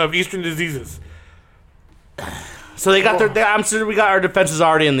Eastern diseases. So they got I'm sure we got our defenses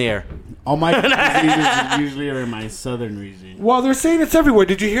already in the air. All my diseases usually are in my southern region. Well, they're saying it's everywhere.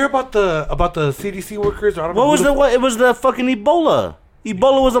 Did you hear about the CDC workers? I don't know What was who the? It was the fucking Ebola.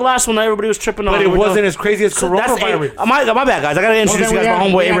 Ebola was the last one that everybody was tripping on. But it We're wasn't done. as crazy as So that's- coronavirus. my bad, guys. I gotta introduce then you guys. we My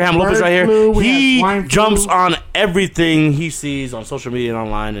had- homeboy we had Abraham Lopez bird right here. flu, we He had swine jumps flu. on everything he sees on social media and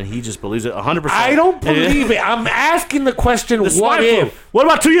online, and he just believes it 100%. I don't believe it. I'm asking the question, The what swine flu. if? What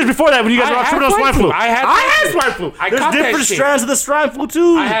about 2 years before that when you guys I were had tripping on swine swine flu. flu? I had swine flu. I There's caught that different shit. strands of the swine flu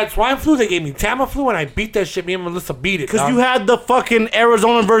too. I had swine flu. They gave me Tamiflu, and I beat that shit. Me and Melissa beat it. Because dog. you had the fucking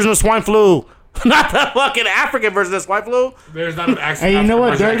Arizona version of swine flu. Not the fucking African version of swine flu. There's not an accent. Hey, you know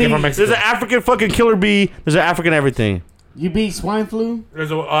what, Dirty? There's an African fucking killer bee. There's an African everything. You beat swine flu?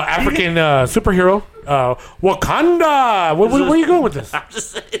 There's an African superhero, Wakanda. Where are you going with this? I'm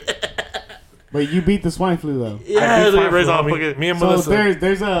just saying. But you beat the swine flu though. Yeah, beat swine raise flu, all me- fucking- me and So Melissa.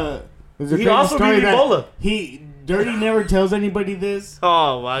 there's a He crazy also story beat that Ebola. Dirty never tells anybody this,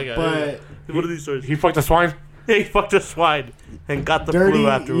 Oh my god. but What are these stories? He fucked a swine. He fucked a swine and got the Dirty. flu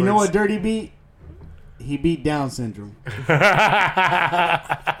afterwards. You know what Dirty beat? He beat Down syndrome.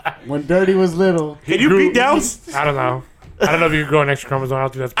 When Dirty was little, Can you beat Downs? I don't know. I don't know if you could grow an extra chromosome. I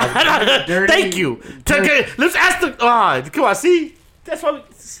don't think that's possible. Dirty- Thank you. Dirty- Let's ask the. Come on, see? That's why.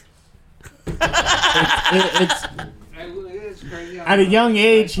 it's Hey, look, it's crazy. at a young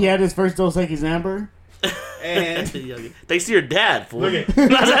age he had his first Dos Equis Amber, And thanks to your dad, fool. Look at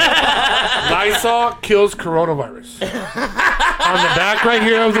Lysol kills coronavirus. On the back right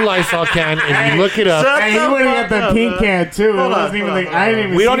here of the Lysol can, if you look it up. Shut Hey, you would have got the pink can too. It wasn't even like I didn't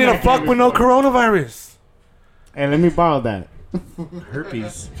even. We don't see need to that fuck can with no before. coronavirus. Hey, let me borrow that.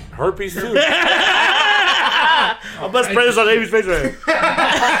 Herpes. Herpes too. I'm about to spray this on Amy's face right here.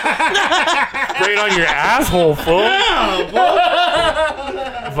 Spray it on your asshole, fool.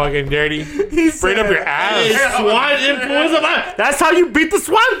 Fucking dirty. Sprayed up your ass. Swine influenza. That's how you beat the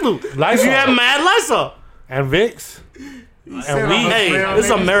swine flu. Lysol. You have mad Lysol. And Vicks. And weed. Hey, this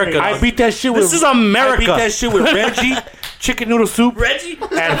is America. I beat that shit with. This is America. I beat that shit with Reggie, chicken noodle soup, Reggie.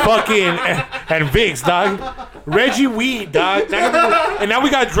 and fucking and Vicks, dog. Reggie weed, dog. And now we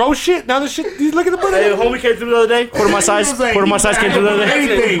got Dro shit. Now the shit. Look at the butt. Hey, homie came through the other day. Quarter my size. Quarter my size came through the other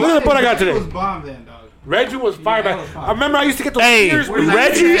day. Look at the butt I got It was today. bomb then, dog. Reggie was fire that back. was fire. I remember I used to get those Hey, ears.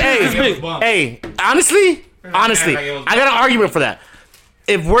 Reggie. This big. Hey. Honestly, I got an argument for that.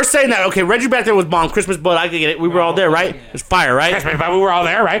 If we're saying that, okay, Reggie back there was bomb. Christmas Bud, I could get it. We were all there, right? It's fire, right? Yes, man, but we were all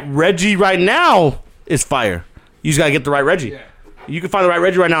there, right? Reggie right now is fire. You just gotta get the right Reggie. Yeah. You can find the right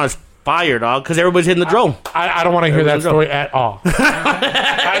Reggie right now. It's fire, dog, because everybody's hitting the drone. I don't want to hear that Everyone's story at all.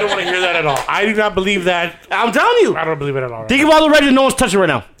 I don't want to hear that at all. I do not believe that. I'm telling you. I don't believe it at all. Think of all the Reggie no one's touching right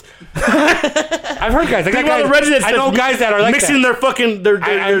now. I've heard guys. I got Think of all the guys. Reggie that's I know guys that are like mixing that. their fucking their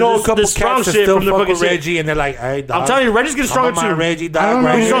I know a couple this strong cats that shit still from their fuck fucking with shit. Reggie, and they're like, "Hey, dog, I'm telling you, Reggie's getting some of stronger my too. Reggie, I dog. don't know.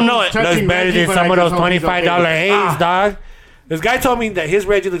 Reggie You don't know it. looks Touching better Reggie, than but some I of those just hope he's okay. $25 eights, dog." This guy told me that his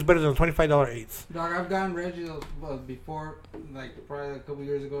Reggie looks better than $25 eights. Dog, I've gotten Reggie before, like probably a couple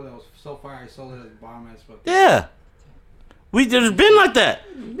years ago. That was so fire. I sold it as bomb as fuck. Yeah. There's been like that.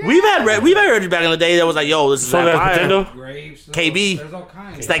 We've had Reggie back in the day that was like, yo, this is So that that's fire. Nintendo. Grapes. KB. There's all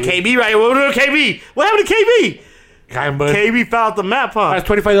kinds. It's that KB right here. What happened to KB? What happened to KB? Kind bud. KB fell off the map, huh? That's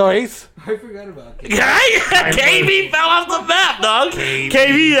 $25 eights. I forgot about it. Right? KB fell off the map, dog.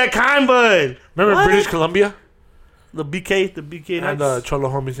 KB, that kind bud. Remember What? British Columbia? The BK And Knights. Cholo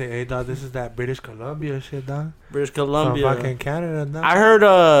homie say, "Hey, dog, this is that British Columbia shit, dog. British From Columbia. fucking Canada, dog." I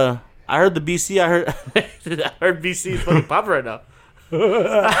heard the BC. I heard BC is fucking popping right now.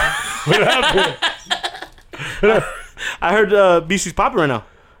 I heard BC's popping right now.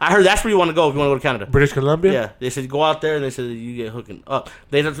 I heard that's where you want to go if you want to go to Canada. British Columbia. Yeah, they said go out there and they said you get hooking up.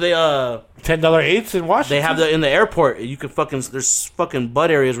 They $10 eights in Washington. they have in the airport. You can there's fucking bud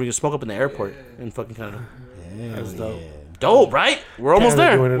areas where you can smoke up in the airport in fucking Canada. That's dope. Dope, right? We're almost Canada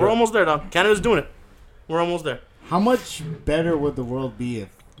there. doing it We're up. almost there, dog. Canada's doing it. We're almost there. How much better would the world be if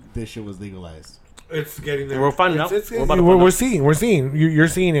this shit was legalized? It's getting there. We're finding out. We're about to find out. seeing. We're seeing. You're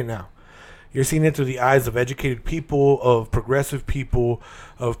seeing it now. You're seeing it through the eyes of educated people, of progressive people,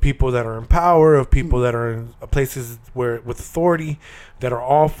 of people that are in power, of people that are in places where with authority, that are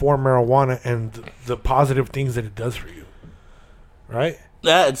all for marijuana and the positive things that it does for you. Right?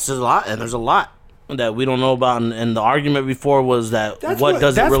 Yeah, it's a lot, and there's a lot that we don't know about. And the argument before was that what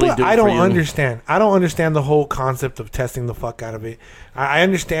does it really do I for don't you? understand. I don't understand the whole concept of testing the fuck out of it. I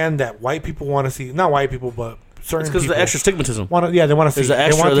understand that white people want to see, not white people, but certain It's because of people the extra stigmatism. want to, they want to see. There's an They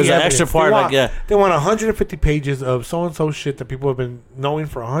extra- want the there's an evidence. extra part, They want, like, yeah. They want 150 pages of so and so shit that people have been knowing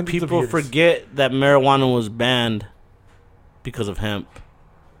for hundreds of People years. forget that marijuana was banned because of hemp.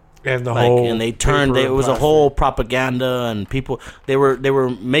 And the Like, whole and they turned paper it was a plastic. whole propaganda, and people they were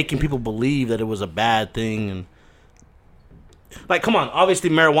making people believe that it was a bad thing. And like, come on,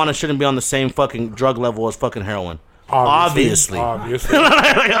 obviously marijuana shouldn't be on the same fucking drug level as fucking heroin. Obviously. I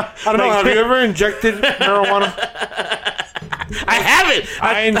don't know. Have you ever injected marijuana? I haven't.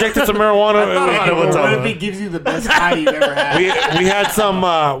 I injected some marijuana. I thought about it one time. What if it gives you the best high you've ever had?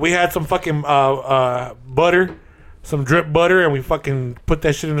 we had some fucking butter, some drip butter, and we fucking put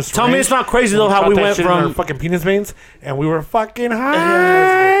that shit in a syringe. Tell me it's not crazy though how Shot we that went shit in our from. fucking penis veins, and we were fucking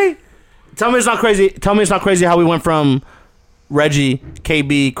high. Tell me it's not crazy. Tell me it's not crazy how we went from Reggie,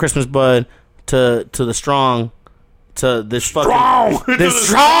 KB, Christmas Bud to the strong. To this fucking this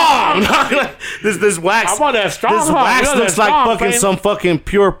strong this wax. I want that strong. This huh? wax You know looks that like strong, fucking man. some fucking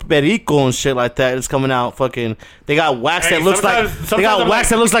pure perico and shit like that. It's coming out fucking. They got wax Hey, that looks like sometimes they got I'm wax like-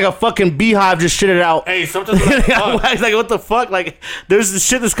 that looks like a fucking beehive just shitted out. Hey, sometimes I'm They like, got fuck. wax, like what the fuck? Like there's this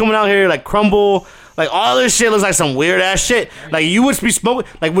shit that's coming out here like crumble. Like all this shit looks like some weird ass shit. Like you would be smoking.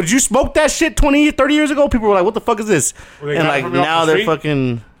 Like would you smoke that shit 20, 30 years ago? People were like, "What the fuck is this?" Well, they And got it like from off now the they're street?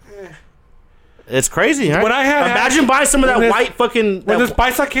 fucking. It's crazy, right? When I had imagine buying some of that when this- white fucking. When this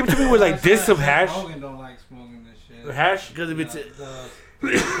Bicep came to me with like discs of hash, Hogan don't like smoking this shit. hash. because if it's,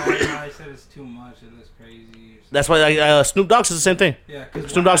 I said it's too much. It looks crazy. that's why like, Snoop Dogg says the same thing. Yeah,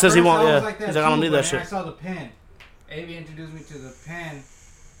 because Snoop Dogg says he won't- yeah. He's like, I don't need that I shit. saw the pen. Avi introduced me to the pen,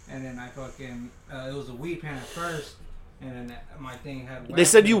 and then I fucking it was a weed pen at first, and then my thing had. They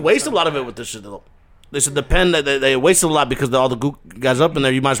said you waste a lot of it with this shit though. They said the pen that they wasted a lot because all the gook guys up in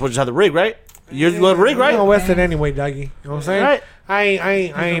there. You might as well just have the rig, right? You love rig, right? I'm gonna West it anyway, doggy. You know what I'm saying? Right. I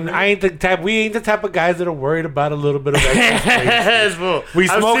ain't the type. We ain't the type of guys that are worried about a little bit of extra space. We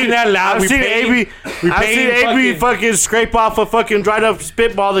smoking that loud. I've seen AB. I've seen AB fucking scrape off a fucking dried up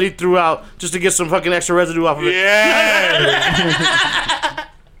spitball that he threw out just to get some fucking extra residue off of it. Yeah.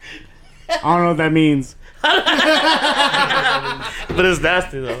 I don't know what that means. But it's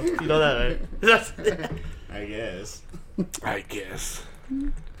nasty though. You know that, right? I guess. I guess.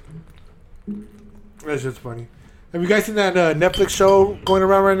 That's just funny. Have you guys seen that Netflix show going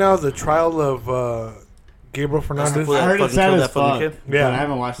around right now? The trial of Gabriel Fernandez. Well, I heard it's sad as fuck. kid? Yeah. But I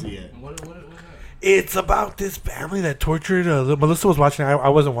haven't watched it yet. What that? It's about this family that tortured. Melissa was watching it. I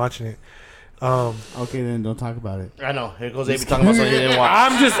wasn't watching it. Okay, then don't talk about it. I know. Here goes AB talking about something he didn't watch.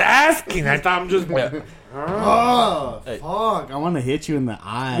 I'm just asking. I thought I'm just. Oh, Hey. fuck. I want to hit you in the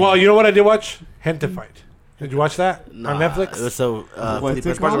eye. Well, you know what I did watch? Hentified. Did you watch that on Netflix? It was so What's it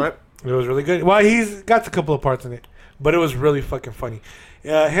Felipe Esparza, called? right? It was really good. Well, he's got a couple of parts in it, but it was really fucking funny.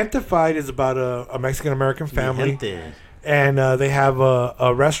 Hentified is about a Mexican American family, and they have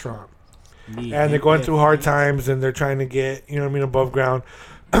a restaurant, and they're going through hard times, and they're trying to get, you know what I mean, above ground.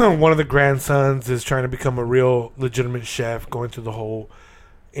 One of the grandsons is trying to become a real legitimate chef, going through the whole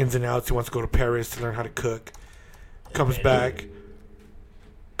ins and outs. He wants to go to Paris to learn how to cook. Comes back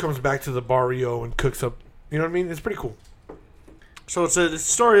to the barrio and cooks up. You know what I mean? It's pretty cool. So it's a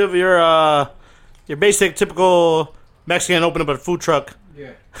story of your basic typical Mexican open up a food truck.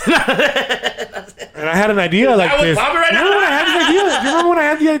 Yeah. And I had an idea like was this. popping right now. Remember when I had this idea? Do you remember when I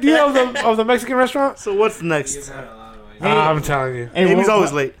had the idea of the Mexican restaurant? So what's You next? had a lot of ideas. I'm telling you. Hey, Amy's what-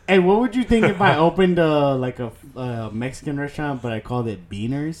 always late. Hey, what would you think if I opened like a Mexican restaurant, but I called it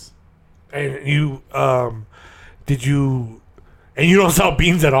Beaners? And you, did you? And you don't sell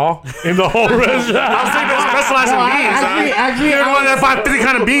beans at all in the whole restaurant. I was thinking they specialize in beans. Actually, You're the one that buy 50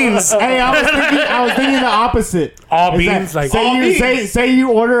 kind of beans. Hey, I was thinking the opposite. All Is beans, that- like say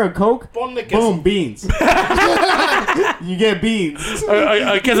you order a Coke, Ponle queso. boom, beans. You get beans.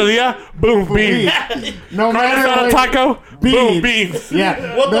 a quesadilla, boom, beans. No matter Carne what. taco, boom, Beans. beans.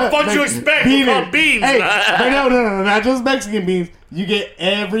 Yeah. What the fuck you expect? We call beans. Hey, but no, not just Mexican beans. You get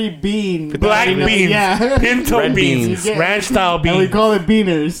every bean. Black beans, Yeah. pinto Red beans, beans. You get- ranch style And we beans, call it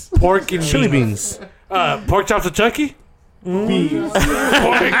Beaners. pork and Chili beans. pork chops and chunky. Beans.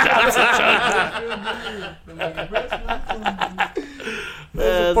 Pork chops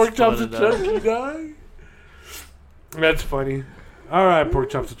and pork chops and chunky, dog. That's funny. All right, pork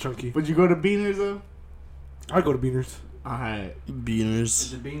chops and chunky. Would you go to Beaners though? I'll go to Beaners. Alright.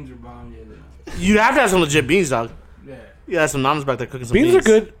 Beaners. The beans are bomb. Yeah. You have to have some legit beans, dog. Yeah. You have some nanas back there cooking some Beans are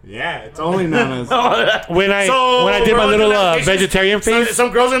good. Yeah, it's only nanas. When I So, did my we're little on the application. vegetarian So, phase,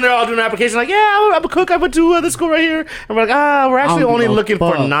 some girls in there all doing an application like, yeah, I'm a cook. I went to this school right here. And we're like, we're actually I don't only give a looking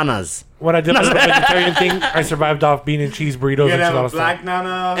for fuck. nanas. when I did my little vegetarian thing, I survived off bean and cheese burritos You and gotta have a shit black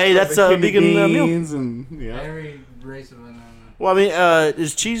nana. Hey, that's the a kidney vegan, meal. beans and yeah. Every race of banana. Well, I mean,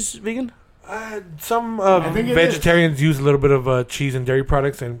 is cheese vegan? Some think it vegetarians use a little bit of cheese and dairy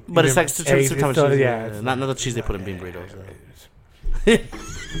products, and But it's even like eggs. some type of It's cheese. yeah, it's not the cheese they put in bean burritos.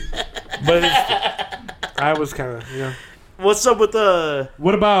 but I was kind of What's up with the?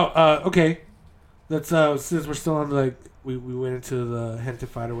 What about okay? Let's since we're still on like we went into the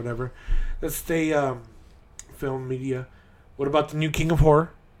Hentified or whatever. Let's stay film media. What about the new King of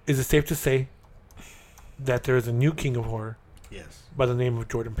Horror? Is it safe to say that there is a new King of Horror Yes. by the name of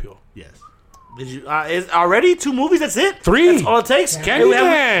Jordan Peele? Yes. Did you? Is already 2 movies? That's it. 3. That's all it takes.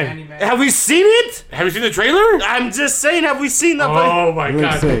 Candyman. Have we seen it? Have you seen the trailer? I'm just saying. Have we seen that? Oh my Looks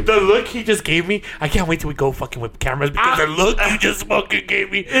god! sick. The look he just gave me. I can't wait till we go fucking with cameras because the look you just fucking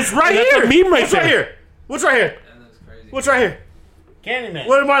gave me. It's right That's here. a meme right What's right there. here? What's right here? That's crazy. What's right here? Candyman.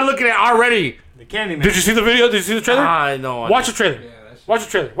 What am I looking at already? The Candyman. Did you see the video? Did you see the trailer? I know. Watch the trailer. Yeah, that's Watch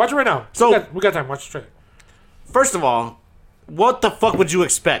the trailer. Watch it right now. So- we got time. Watch the trailer. First of all, what the fuck would you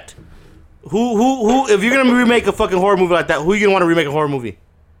expect? Who? If you're gonna remake a fucking horror movie like that, who are you gonna want to remake a horror movie?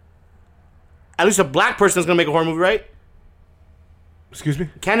 At least a black person is gonna make a horror movie, right? Excuse me.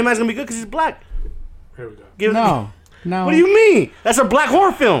 Candyman's gonna be good because he's black. Here we go. No. What do you mean? That's a black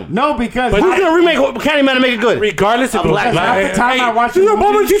horror film. No, because Who's gonna remake Candyman and make it good? Regardless of black- half the time I watch you the know,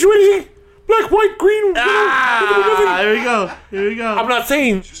 Obama movie- teach you anything? Black, white, green. Ah, here we go. Here we go. I'm not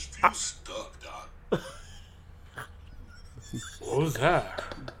saying. Just feel stuck, dog. What was that?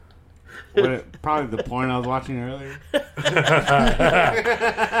 Probably the porn I was watching earlier. That's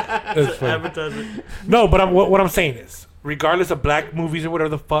funny. Advertisement. No, but what I'm saying is, regardless of black movies or whatever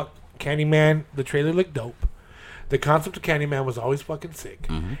the fuck, Candyman, the trailer looked dope. The concept of Candyman was always fucking sick.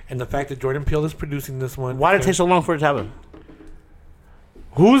 And the fact that Jordan Peele is producing this one. Why did it take so long for it to happen?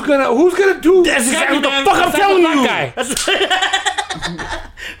 Who's gonna do That's exactly what the Candyman fuck I'm besides telling the you. black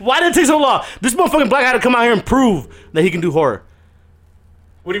guy? Why did it take so long? This motherfucking black guy had to come out here and prove that he can do horror.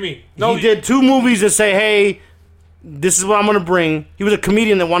 What do you mean? He did 2 movies that say, hey, this is what I'm going to bring. He was a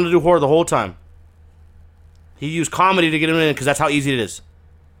comedian that wanted to do horror the whole time. He used comedy to get him in because that's how easy it is.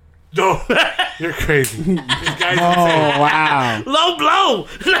 No, you're crazy. This guy's Oh wow! Low blow!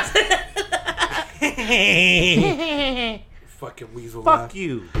 fucking weasel. Fuck laugh.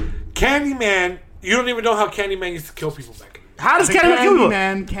 you. Candyman. You don't even know how Candyman used to kill people back in the day. How does Candyman kill people?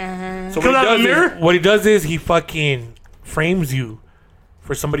 Man can. So Kill out of the mirror? what he does is he fucking frames you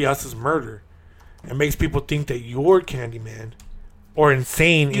for somebody else's murder and makes people think that you're Candyman or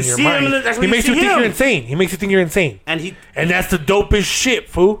insane in your see him mind. in the- that's when He you makes see you think him. you're insane. He makes you think you're insane. And that's the dopest shit,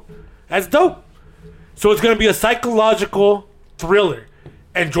 fool. That's dope. So it's gonna be a psychological thriller,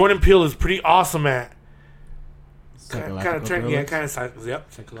 and Jordan Peele is pretty awesome at kind of turn, yeah, kind of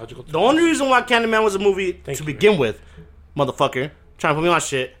psychological. the only reason why Candyman was a movie Thank to you, begin with, motherfucker, trying to put me on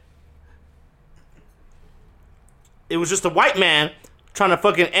shit, it was just a white man trying to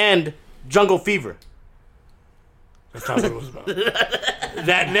fucking end jungle fever. That's not what it was about.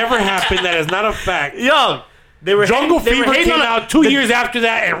 That never happened. That is not a fact. Yo, they were Jungle hating, they were Fever hating came on out 2 years after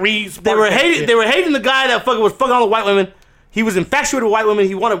that and They were hating. They were hating the guy that fucking was fucking all the white women. He was infatuated with white women.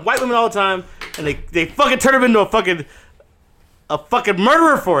 He wanted white women all the time, and they fucking turned him into a fucking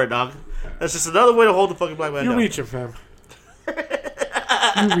murderer for it, dog. That's just another way to hold the fucking black man You're down. reaching, fam.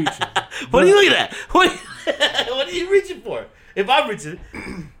 You're reaching. What are you looking at? What are you reaching for? If I'm reaching,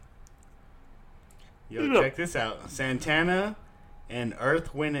 Yo, check this out. Santana and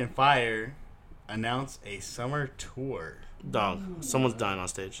Earth, Wind, and Fire announced a summer tour. dog, someone's dying on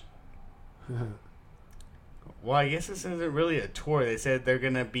stage. Well, I guess this isn't really a tour. They said they're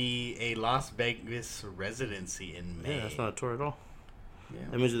going to be a Las Vegas residency in May. Yeah, that's not a tour at all. Yeah.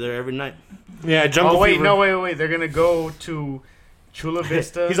 That means they're there every night. Yeah, Jungle Oh, wait, Fever. no, wait. They're going to go to Chula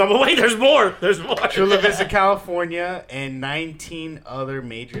Vista. He's on. Wait, there's more. There's more. Chula Vista, California, and 19 other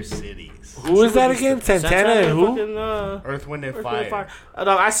major cities. Who is that again? Santana and who? Fucking, Earth, Wind, and Earth, Fire. Wind, and Fire.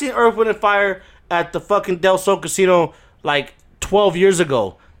 Dog, I seen Earth, Wind, and Fire at the fucking Del Sol Casino like 12 years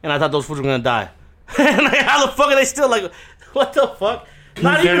ago, and I thought those fools were gonna die. Like, how the fuck are they still like? What the fuck?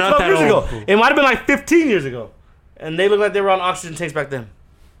 Not They're even not 12 that years old. ago. It might have been like 15 years ago, and they look like they were on oxygen tanks back then.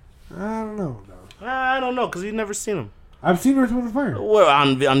 I don't know. No. I don't know, cause you've never seen them. I've seen Earth, Wind, and Fire What,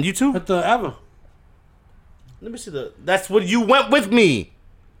 on YouTube? at the Ava. Let me see the. That's what you went with me.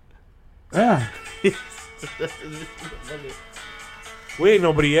 Yeah. We ain't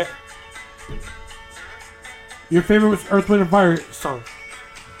nobody yet. Your favorite Earth, Wind, and Fire song?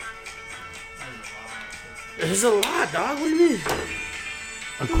 There's a lot, dog. What do you mean?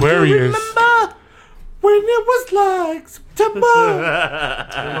 Aquarius. Remember? When it was like September.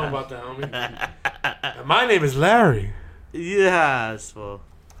 I don't know about that, homie. And my name is Larry. Yes, fool.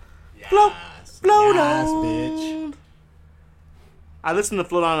 Yes, Float yes, on. bitch. I listen to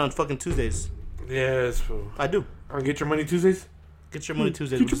Float on fucking Tuesdays. Yes, fool. I do. I'll get your money Tuesdays. Get your money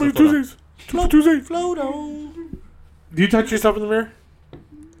Tuesdays. Get your with money Float On. Tuesdays. Two for Tuesdays. Float on. Do you touch yourself in the mirror?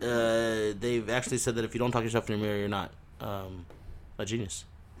 They've actually said that if you don't talk yourself in your mirror, you're not a genius.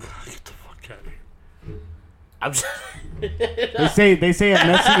 Get the fuck out of here. I'm just They say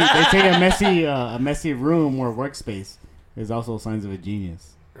a messy room or workspace is also signs of a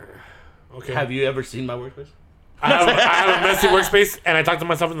genius. Okay. Have you ever seen my workspace? I have a messy workspace, and I talk to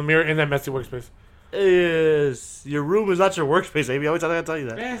myself in the mirror in that messy workspace. Yes, your room is not your workspace, baby. I always gotta tell you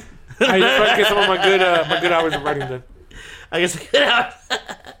that. I just try to get some of my good hours of writing done. I guess.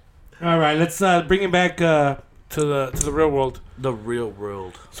 The All right, let's bring it back to the real world. real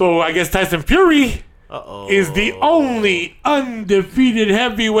world. So I guess Tyson Fury Uh-oh. is the only undefeated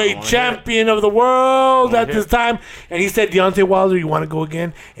heavyweight champion of the world at this time. And he said, Deontay Wilder, you want to go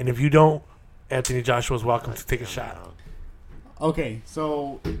again? And if you don't, Anthony Joshua is welcome to take a shot. Okay,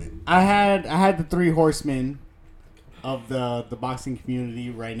 so I had the 3 horsemen of the boxing community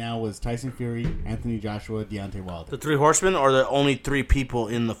right now was Tyson Fury, Anthony Joshua, Deontay Wilder. The 3 horsemen are the only 3 people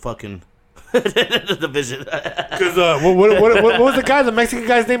in the fucking division. Because what was the Mexican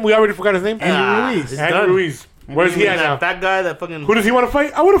guy's name? We already forgot his name. Andy Ruiz. he's Andy done. Ruiz. Where's he at that now? fat guy that fucking. Who does he want to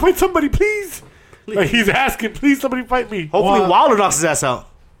fight? I want to fight somebody, please. Like he's asking, please somebody fight me. Hopefully Well, Wilder knocks his ass out.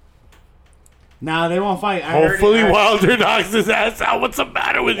 Nah, they won't fight. Hopefully Wilder knocks his ass out. What's the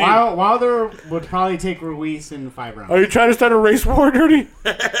matter with you? Wilder would probably take Ruiz in 5 rounds. Are you trying to start a race war, Dirty?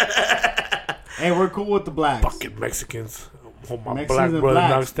 Hey, we're cool with the blacks. Fucking Mexicans. Oh, my Mexicans black and brother blacks,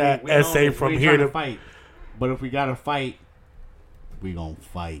 knocks that we know essay it. from We ain't here trying to... fight. But if we gotta fight, we gonna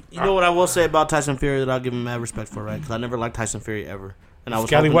fight. You know what I will say about Tyson Fury that I'll give him mad respect for, right? Because I never liked Tyson Fury ever, and I was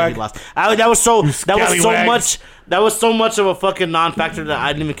hoping that Scallywag. he lost. That was so scallywag. much. That was so much of a fucking non-factor that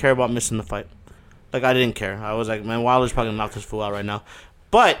I didn't even care about missing the fight. Like I didn't care. I was like, man, Wilder's probably gonna knock this fool out right now.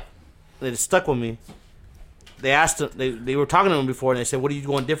 But it stuck with me. They asked him. They were talking to him before, and they said, "What are you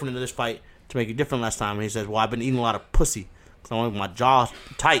going different into this fight to make it different last time?" And he says, "Well, I've been eating a lot of pussy because I want my jaw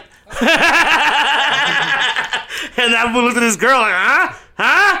tight." And that fool looked at his girl like,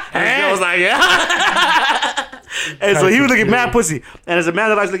 huh? And the girl was like, yeah. And so he was looking mad pussy. And as a man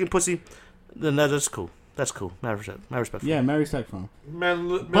that likes looking pussy, then that's cool. That's cool. Mad respect for Yeah, him. Mary respect for him.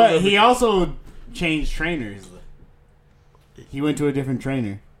 Man, But he also changed trainers. He went to a different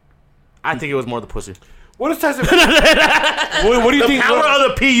trainer. I think it was more the pussy. What is Tyson... what do you The think... power of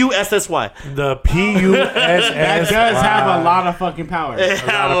the P-U-S-S-Y. The P-U-S-S... That does have a lot of fucking power.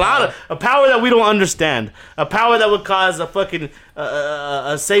 A power that we don't understand. A power that would cause a fucking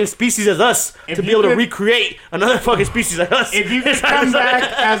same species as us If to be you able to could- recreate another fucking species like us. If you could come back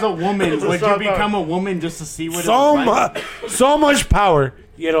as a woman, would you become a woman just to see what So it was like? much, so much power,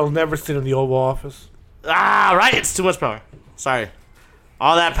 yet I'll never sit in the Oval Office. Right. It's too much power. Sorry.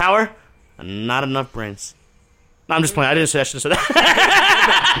 All that power, and not enough brains. No, I'm just playing. I didn't say I should have said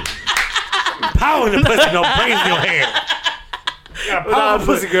that. Power in the pussy, no brains in your hand. You got power in the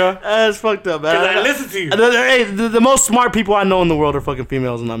pussy, girl. That's fucked up, man. Because I listen to you. Hey, the most smart people I know in the world are fucking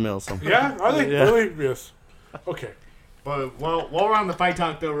females and not males. So. Yeah, are they? Yeah. Really? Yes. Okay. But while we're on the fight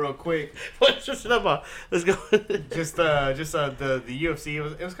talk though, real quick, Let's just shut up. Let's go. just the UFC,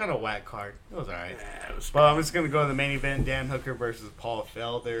 it was kind of a whack card. It was alright. But I'm just gonna go to the main event. Dan Hooker versus Paul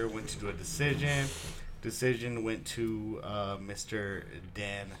Felder went to a decision. Decision went to Mr.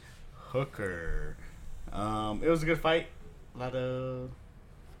 Dan Hooker. It was a good fight. A lot of,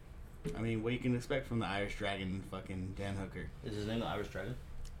 I mean, what you can expect from the Irish Dragon, fucking Dan Hooker. Is his name the Irish Dragon?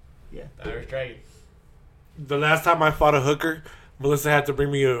 Yeah, the Irish Dragon. The last time I fought a hooker, Melissa had to bring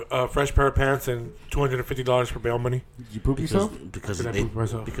me a fresh pair of pants and $250 for bail money. Did you poop yourself? Because Did I they, poop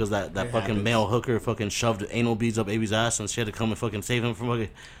myself? because that It fucking happens. male hooker fucking shoved anal beads up Avi's ass and she had to come and fucking save him from fucking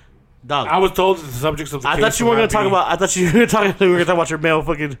dog. I was told that the subjects of the I case thought you will were gonna not talk be- about. I thought you were gonna talk about your male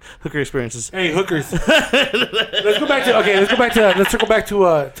fucking hooker experiences. Hey, hookers. Let's go back to. Let's circle back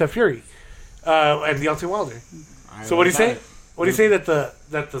to Fury and Deontay Wilder. So what do you say? What do you say that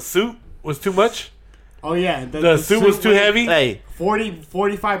the suit was too much? Oh yeah, The suit was too weighed heavy. Hey,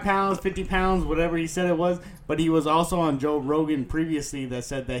 45 pounds, 50 pounds, whatever he said it was. But he was also on Joe Rogan previously that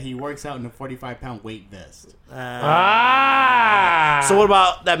said that he works out in a 45-pound weight vest. Ah. so what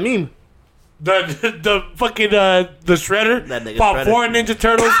about that meme? The fucking the shredder That nigga fought Shredder. 4 Ninja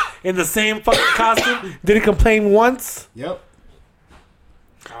Turtles in the same fucking costume. Didn't complain once. Yep.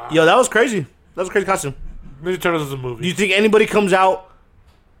 Yo, that was crazy. That was a crazy costume. Ninja Turtles is a Do movie. you think anybody comes out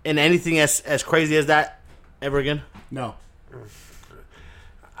in anything as crazy as that ever again? No.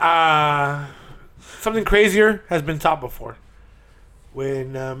 Something crazier has been taught before.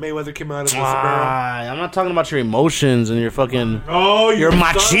 When Mayweather came out of the sombrero. I'm not talking about your emotions and your fucking. Oh, Your son of a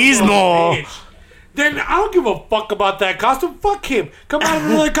machismo. bitch. Then I don't give a fuck about that costume. Fuck him. Come out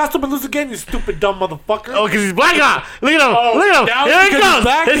in another costume and lose again, you stupid dumb motherfucker. Oh, because he's black, huh? Look at him. Look at him. now Here he because he's comes.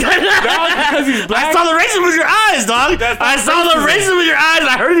 black? Now because he's black? I saw the racism with your eyes, dog. That's not I saw the racism. racism with your eyes.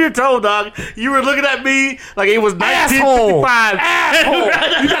 I heard it in your tone, dog. You were looking at me like it was Asshole. 1955.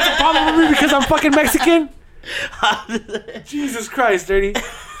 Asshole. You got the problem with me because I'm fucking Mexican? Jesus Christ, Dirty.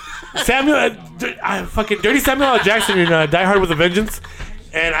 Fucking Dirty Samuel L. Jackson in Die Hard with a Vengeance.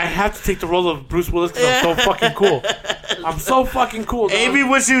 And I have to take the role of Bruce Willis because I'm so fucking cool. I'm so fucking cool, dog. Amy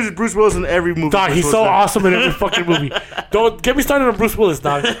wishes he was Bruce Willis in every movie. Dog, Bruce he's Willis so did. awesome in every fucking movie. Don't get me started on Bruce Willis,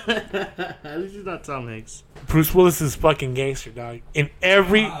 dog. At least he's not Tom Hanks. Bruce Willis is fucking gangster, dog. In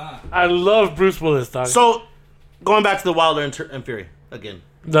every, I love Bruce Willis, dog. So, going back to the Wilder and Fury again.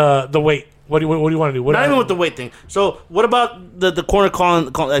 The weight. What do you want to do? What Not even with the weight thing. So, what about the corner calling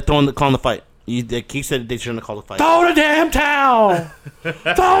the fight? He said they shouldn't have called the fight. Throw the damn towel. Throw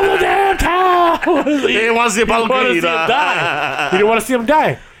the damn towel. They didn't want to see Apollo He Creed. didn't want to see him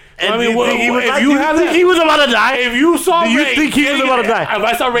die. And I mean, do you think he was if like- you do you have think that- he was about to die? If you saw Do you Ray think he was getting- about to die? If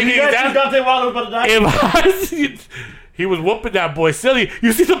I saw Ray You getting guys think that, Deontay Wilder was about to die? if I see, he was whooping that boy silly.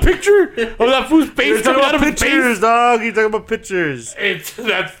 You see the picture of that fool's You're face talking coming out about of his pictures, face? dog. You're talking about pictures.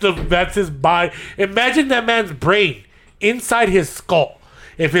 That's his body. Imagine that man's brain inside his skull.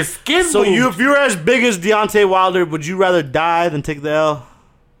 If his skin So moved, if you're as big as Deontay Wilder, would you rather die than take the L?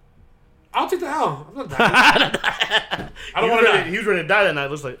 I'll take the L. I'm not dying. I don't want to die. He was ready to die that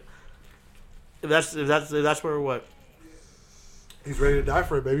night. Looks like. If that's where what? He's ready to die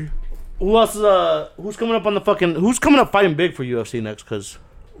for it, baby. Who else is who's coming up on the fucking who's coming up fighting big for UFC next? Because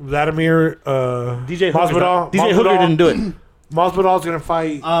Vladimir DJ Masvidal. DJ Hooker didn't do it. Masvidal's gonna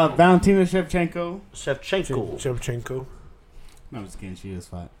fight Valentina Shevchenko. Shevchenko. Shevchenko. No, I'm just kidding. She is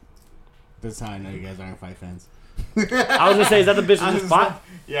fat. That's how I know you guys aren't fight fans. I was gonna say, is that the bitch in the spot?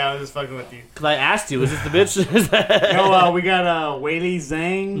 Yeah, I was just fucking with you. Because I asked you, is this the bitch? No, we got Weili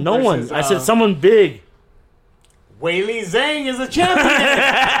Zhang. No one. versus, I said someone big. Weili Zhang is a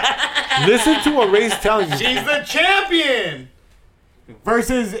champion. Listen to what Ray's telling you. She's the champion.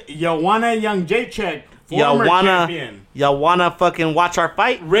 Versus Joanna Jędrzejczyk, former champion. Y'all wanna fucking watch our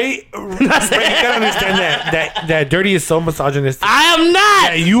fight? Ray, you gotta understand that Dirty is so misogynistic. I am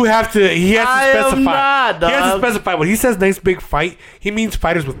not. Yeah, you have to. He has to I am specify. not, He has to dog. specify when he says next big fight. He means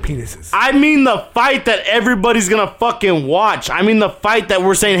fighters with penises. I mean the fight that everybody's gonna fucking watch. I mean the fight that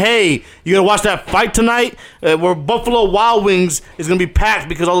we're saying, hey, you gonna watch that fight tonight? Where Buffalo Wild Wings is gonna be packed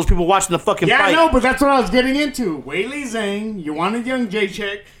because all those people watching the fucking Yeah, fight. no, but that's what I was getting into. Weili Zhang, Joanna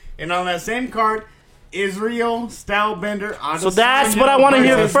Jędrzejczyk, and on that same card, Israel Stylebender. So that's what I want to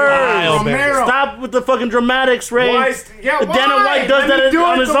hear versus first. Romero. Stop with the fucking dramatics, Ray. Why? Why? Dana White does Let me that do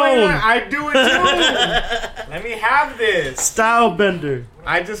on it his the way own. that I do it too. Let me have this. Stylebender.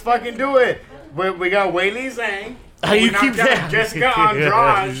 I just fucking do it. We got Weili Zhang. How you We keep knocked out that? Jessica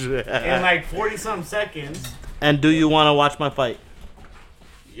Andrade in like 40 some seconds. And do you want to watch my fight?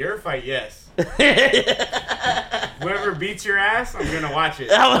 Your fight, yes. Whoever beats your ass, I'm gonna watch it.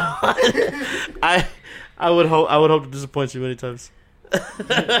 I would hope to disappoint you many times.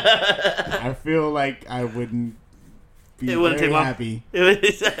 I feel like I wouldn't be It wouldn't very take long. happy.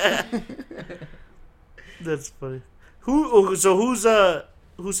 That's funny. Who's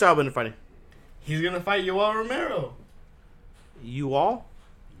Stylebender fighting? He's gonna fight Yoel Romero. You all?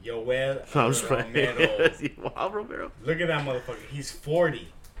 Yoel No, I'm just playing. Romero. You all, Romero? Look at that motherfucker. He's 40.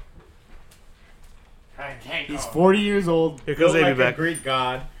 He's 40 years old. Here comes built Amy like back. a Greek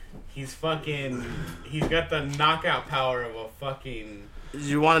god. He's fucking. He's got the knockout power of a fucking.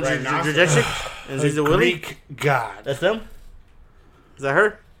 You want to Rhinoceros. Jędrzejczyk? And he's the Willie? Greek god. That's them? Is that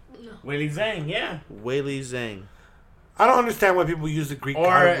her? Weili Zhang, yeah. Weili Zhang. I don't understand why people use the Greek god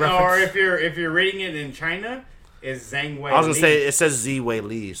Or reference. if you're reading it in China, is Zhang Wei. I was gonna say it says Z Wei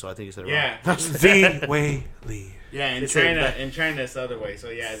Li, so I think you said it Yeah. wrong. Z Wei Li. Yeah, in They say China, that. in China it's the other way. So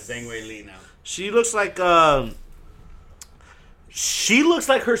yeah, it's Zhang Wei Li now. She looks like her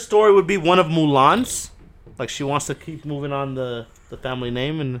story would be one of Mulan's. Like she wants to keep moving on the family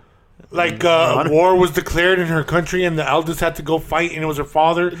name and Like war was declared in her country, and the eldest had to go fight, and it was her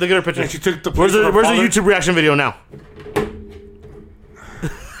father. look at her picture. And she took the Where's place of the her father. YouTube reaction video now?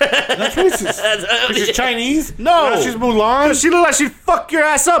 That's racist. She's Chinese. No. Now she's Mulan. She look like she'd fuck your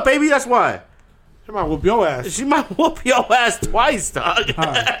ass up, baby. That's why. Come on, whoop your ass. She might whoop your ass twice, dog.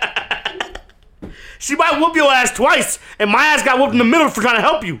 She might whoop your ass twice, and my ass got whooped in the middle for trying to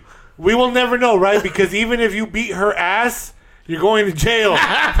help you. We will never know, right? Because even if you beat her ass, you're going to jail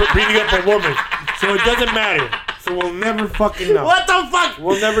for beating up a woman. So it doesn't matter. So we'll never fucking know. What the fuck?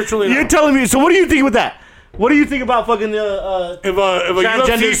 We'll never truly know. You're telling me. So what do you think with that? What do you think about fucking if a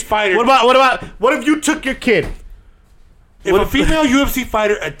transgenders? UFC fighter, What if you took your kid? if a female UFC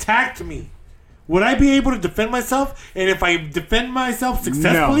fighter attacked me, would I be able to defend myself? And if I defend myself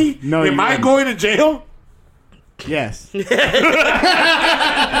successfully, No, am you I wouldn't. going to jail? Yes.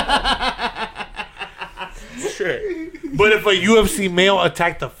 Sure. But if a UFC male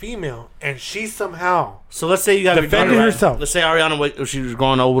attacked a female and she somehow So let's say you have your defended daughter, right? herself, Let's say Ariana, she was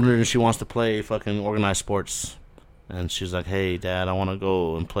growing older and she wants to play fucking organized sports, and she's like, "Hey, Dad, I want to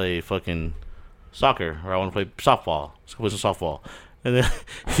go and play fucking soccer, or I want to play softball. Let's go play some softball." And then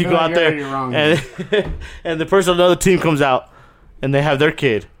you go like out you're there, already wrong and and the person on the other team comes out, and they have their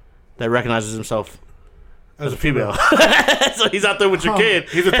kid that recognizes himself as a female. So he's out there with your kid.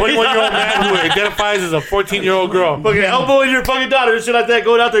 he's a 21-year-old man who identifies as a 14-year-old girl. Fucking elbowing your fucking daughter and shit like that,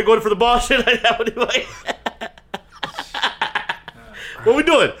 going out there, going for the ball, shit like that. What we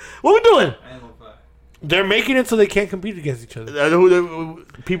doing? What we doing? They're making it so they can't compete against each other.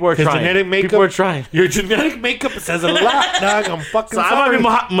 People are His trying. genetic makeup, People are trying. Your genetic makeup says a lot, dog. I'm fucking So I sorry.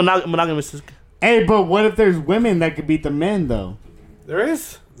 might be monogamous. Hey, but what if there's women that could beat the men though? There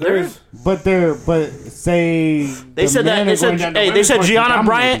is. But say They said that. They said, hey, they said Gianna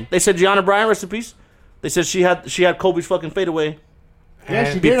Bryant. They said Gianna Bryant, rest in peace. They said she had Kobe's fucking fadeaway Yeah,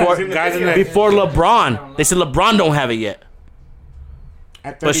 she And did. before I seen the guys in video. the- before LeBron. They said LeBron don't have it yet,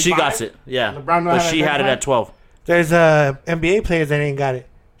 At but she 35? got it. Yeah, LeBron don't but have she it had it at at 12. There's NBA players that ain't got it.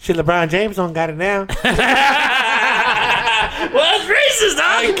 Shit, LeBron James don't got it now. Well, that's racist, dog.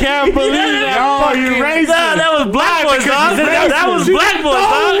 I can't believe that. No, fucking- you're racist. Nah, that was black boys, dog. That was black boys, No,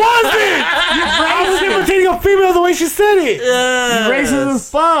 dog. it wasn't. I was imitating a female the way she said it. Racist as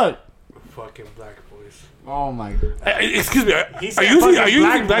fuck. Fucking black boys. Oh my god. Excuse me. Are He you said using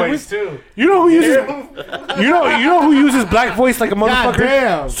fucking black voice voice? too. You know who uses you know who uses black voice like a God motherfucker?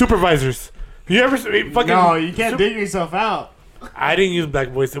 damn. Supervisors. You ever fucking? No, you can't dig yourself out. I didn't use black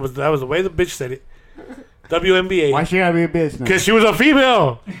voice. That was the way the bitch said it. WNBA. Why she gotta be a bitch now? Because she was a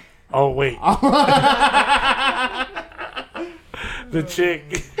female. Oh wait. The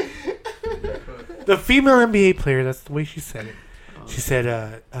chick. The female NBA player. That's the way she said it. She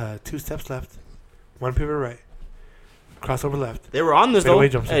said, 2 steps left, 1 pivot right, crossover left. They were on this Fade though. away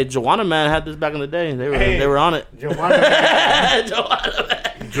jump shot. Hey, Joanna Man had this back in the day. Hey. They were on it. Joanna. Joanna Man.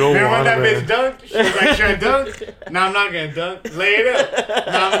 Joe Remember when that Wanamaker. bitch dunked? She was like, should I dunk? No, I'm not gonna dunk. Lay it up.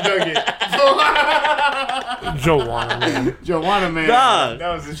 No, I'm gonna dunk it. Joe Wanamaker. Joanna Man. Dog.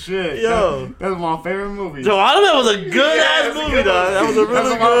 That was the shit. Yo. That was my favorite movie. Joanna Man was a good ass that's a movie, good dog. one. That was a really That's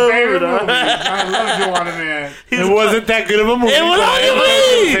my good favorite movie, movie. dog. I love Joanna Man. It wasn't that good of a movie. It was but on it your was-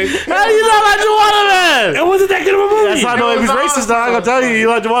 movie. How do you not like Joanna Man? It wasn't that good of a movie. That's how I know It if he's was racist, dog. I'm gonna tell you, you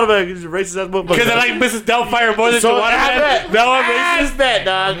like Joanna Man. He's a racist ass motherfucker. Because I like Mrs. Doubtfire more than So Joanna I Man. bet. No, I'm I racist. bet,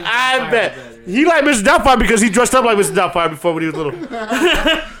 dog. I bet. He liked Mrs. Doubtfire because he dressed up like Mrs. Doubtfire before when he was little.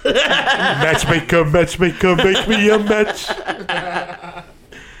 Matchmaker, matchmaker, make me a match.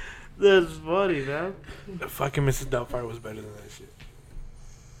 That's funny, man. Fucking Mrs. Doubtfire was better than that shit.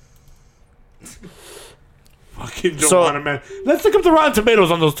 Fucking So- Joanna Man. Let's look up the Rotten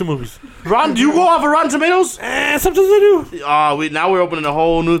Tomatoes on those 2 movies. Ron, do you go off of Rotten Tomatoes? Sometimes I do. Now we're opening a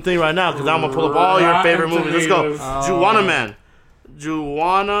whole new thing right now because I'm gonna pull up all your favorite movies. Let's go. Tomatoes. Joanna Man.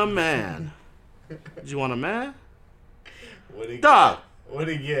 Joanna Man. Joanna Man. What'd he get? Dog.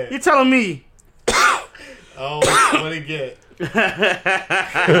 What'd he get? You telling me? Oh, what'd he get?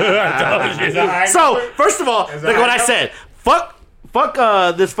 So first of all, Is like that what I right? said, fuck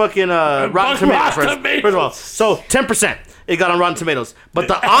this fucking Rotten Fuck Tomatoes. Rotten First. Tomatoes. First of all, so 10% it got on Rotten Tomatoes, but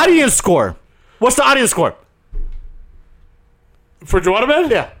the audience score. What's the audience score? For Joanna Man?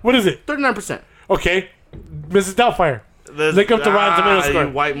 Yeah. What is it? 39%. Okay. Mrs. Doubtfire. Look up the Rotten Tomatoes score. You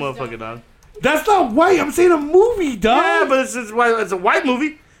white motherfucker, dog. That's not white. I'm saying a movie, dog. Yeah, but it's a white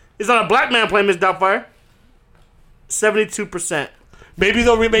movie. It's not a black man playing Miss Doubtfire. 72%. Maybe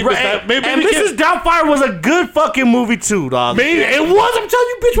they'll remake this. Maybe and we Mrs. can- Doubtfire was a good fucking movie too, dog. Maybe it was. I'm telling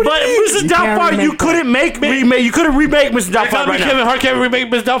you, bitch. What But do you mean? Mrs. You can't Doubtfire, remake you couldn't remake. You couldn't remake Mrs. You Doubtfire telling me right Kevin now. Hart can't remake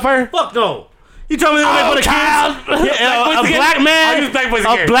Miss Doubtfire? Fuck no. You tell me they're gonna Oh, make child. fun of kids? Yeah, Black a boys again? black I'll man, use black boys a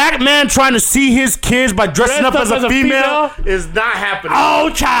again. black man trying to see his kids by dressing up as a female is not happening. Oh,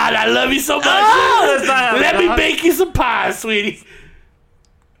 child, I love you so much. Oh, that's not happening, Let me dog. bake you some pie, sweetie.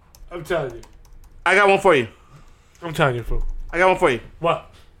 I'm telling you. I got one for you. I'm telling you, fool. I got one for you.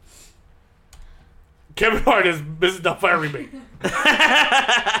 What? Kevin Hart is Mrs. Doubtfire remake.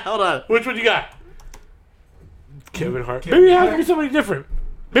 Hold on. Which one you got? Kevin Hart. Maybe it has to be somebody different.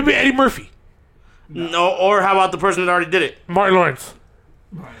 Maybe Eddie Murphy. No, or how about the person that already did it? Martin Lawrence.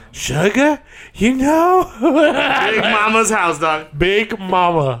 Sugar? You know? Big Mama's House, dog. Big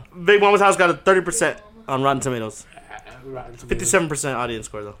Mama. Big Mama's House got a 30% on Rotten Tomatoes. 57% audience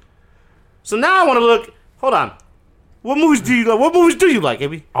score though. So now I want to look. Hold on. What movies do you like? What movies do you like,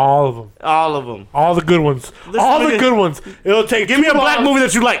 Abby? All of them. All of them. All the good ones. All the nigga- good ones. It'll take. Give me a black movie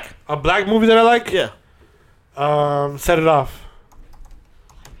that you like. A black movie that I like? Yeah. Set It Off.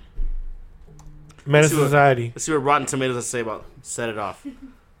 Menace to See what- Society. Let's see what Rotten Tomatoes has to say about Set It Off.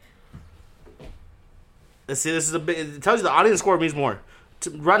 Let's see. This is a big. It tells you the audience score means more.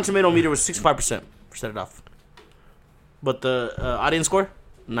 Rotten Tomato meter was 65% for Set It Off, but the audience score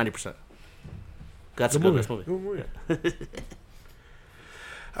 90%. That's a good movie. Good movie.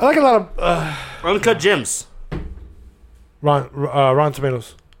 I like a lot of Uncut Gems, Rotten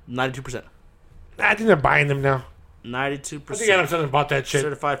Tomatoes. 92%. I think they're buying them now. 92%. I think Adam Sandler bought that shit.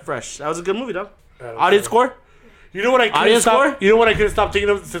 Certified fresh. That was a good movie, though. Adam Audience Sandler. score? You know what I couldn't Audience stop? score? You know what I couldn't stop thinking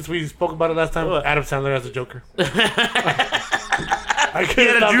of since we spoke about it last time? What? Adam Sandler as a Joker. I had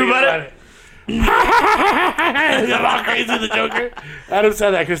couldn't a stop dream thinking about about it? it. I'm all crazy the Joker. Adam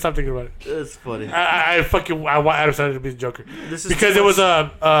Sandler, I couldn't stop thinking about it. That's funny. I want Adam Sandler to be the Joker This is because it was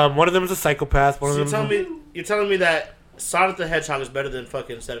one of them is a psychopath. One So of them. you're telling me that Sonic the Hedgehog is better than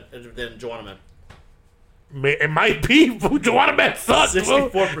than Joanna Man? It might be. Joanna Man sucks.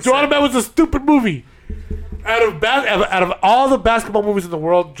 64%. Joanna Man was a stupid movie. Out of all the basketball movies in the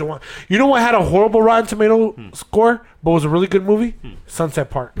world, you know what had a horrible Rotten Tomato score, but was a really good movie? Sunset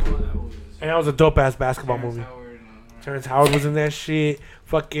Park. And that was a dope ass basketball movie. Terrence Howard was in that shit.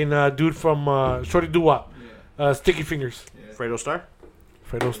 Fucking dude from Shorty Doo Wop. Sticky Fingers. Fredo Star?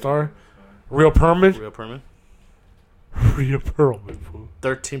 Fredo Starr. Real Perlman. Real Perlman. Real Perlman, fool.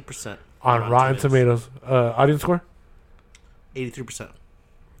 13% On Rotten Tomatoes. Audience score? 83%.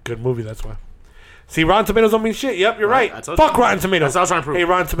 Good movie, that's why. See, Rotten Tomatoes don't mean shit. Yep, you're right. I told Fuck you. Rotten Tomatoes. That's what I was trying to prove. Hey,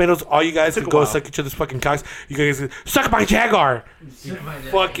 Rotten Tomatoes, all you guys Took can a go while. suck each other's fucking cocks. You guys can suck my Jaguar.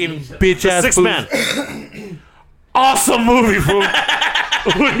 Fucking bitch ass. Sixth fool. Man. Awesome movie, fool.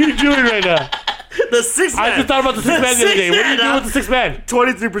 What are you doing right now? The Sixth Man. I just thought about the Sixth Man the other day. What are you doing with the Sixth Man?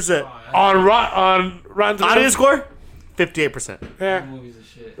 23%. On Rotten Tomatoes? Audience score? 58%. Yeah, Movies and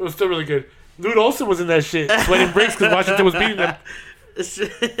shit. it was still really good. Luke Olsen was in that shit. Sweating bricks because Washington was beating them.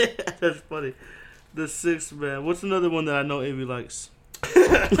 That's funny. The Sixth Man. What's another one that I know Avery likes? Above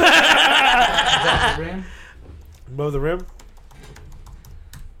the Rim? Above the rim?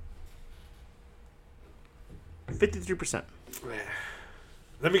 53%.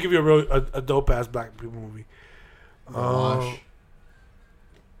 Let me give you a dope ass black people movie.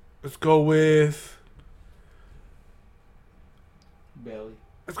 Let's go with. Belly.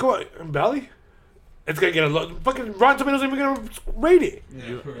 Let's go Belly. It's gonna get a lot. Fucking Rotten Tomatoes ain't even gonna rate it.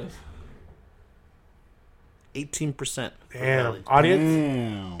 Yeah, for real. 18%. Damn. Audience.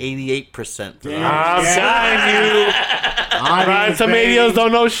 Damn. 88%. I'm telling you, Rotten Audience, Tomatoes baby.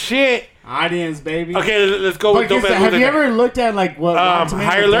 don't know shit. Audience, baby. Okay, let's go with But dope ass have movie. you ever looked at like what Rotten Tomatoes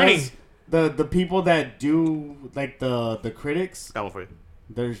Higher does? Learning? The people that do like the critics? That one for you.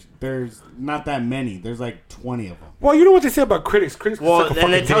 There's not that many. There's like 20 of them. Well, you know what they say about critics. Critics can Well, suck a then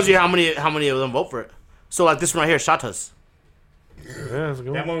it fucking tells dick. you how many of them vote for it. So like this one right here, Shatas. Yeah, that's a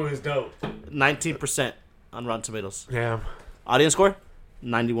good one. movie was dope. 19% on Rotten Tomatoes. Damn. Audience score?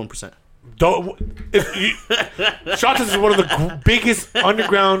 91%. Shotas is one of the biggest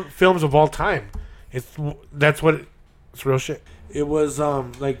underground films of all time. It's real shit. It was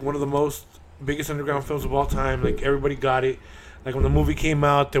like one of the most biggest underground films of all time. Like everybody got it. Like when the movie came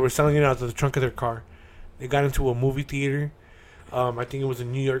out, they were selling it out of the trunk of their car. They got into a movie theater. I think it was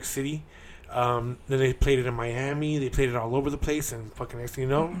in New York City. Then they played it in Miami. They played it all over the place, and fucking next thing you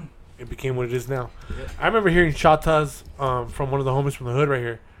know, it became what it is now. Yep. I remember hearing Shatas from one of the homies from the hood right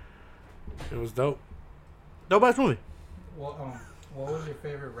here. It was dope. Dope ass movie. What was your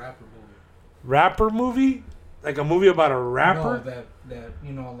favorite rapper movie? Rapper movie? Like a movie about a rapper?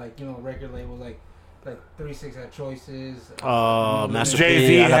 No, that record label like 3-6 had Choices. Master Jay-Z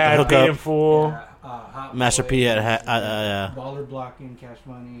P, I got the had hookup. Paid in Full. Hot Master Boy, P had yeah. Baller Blocking, Cash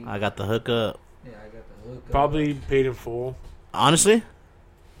Money. I got the hookup. Yeah, I got the hookup. Probably Paid in Full. Honestly,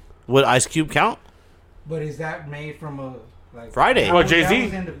 would Ice Cube count? But is that made from a Friday. That Well, was- Jay-Z. That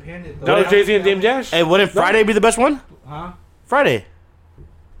was independent. That was Jay-Z and Dame Dash? Hey, wouldn't Friday be the best one? Huh? Friday.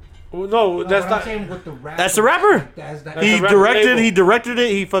 No, No, that's but I'm not. saying with the rapper. That's the rapper. That's That's He a record directed. label. He directed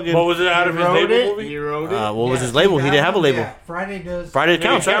it. He fucking. What was it out of his label movie? He wrote it. what was Yeah, his label? He didn't have a label. Yeah, Friday does. Friday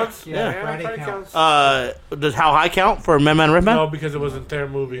counts. It Right? counts? Yeah, Friday counts. Does How High count for Man Man Red Man? No, because it wasn't their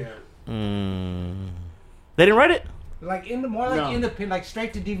movie. They didn't write it. Like No. independent, like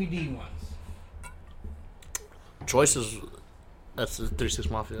straight to DVD ones. Choices. That's the 3-6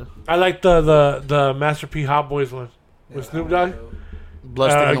 Mafia. I like the Master P Hot Boys one with Snoop Dogg.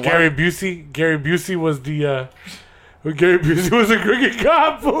 Bloodstick in the Gary Water. Busey. Gary Busey was the. Gary Busey was a crooked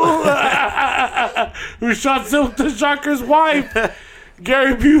cop who shot Silk the Shocker's wife.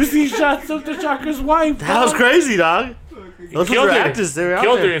 Gary Busey shot Silk the Shocker's wife. That was crazy, dog. Those Killed were her. actors. They were out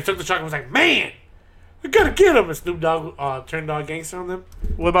Killed her, there. and Silk the Shocker was like, "Man, we gotta get him." And Snoop Dogg turned on gangster on them.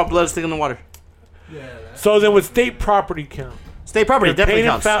 What about Bloodstick in the Water? Yeah. So then, would state property count? State Property definitely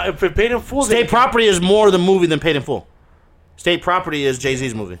counts. If it paid in full, State Property is more the movie than Paid in Full. State Property is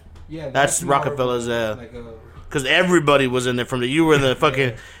Jay-Z's movie. Yeah. That's more Rockefeller's. like a. Because everybody was in there from the. You were the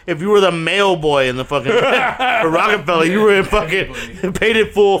fucking. If you were the mail boy in the fucking. for Rockefeller, you were in fucking Paid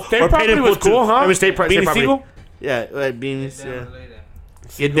in Full. State or Paid Property in was Full cool, 2. huh? I mean, State Beanie Property. Siegel? Yeah, Beanies. Yeah. Down later.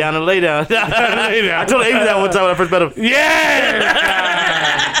 Get down and lay down. I told Amy that one time when I first met him. Yeah.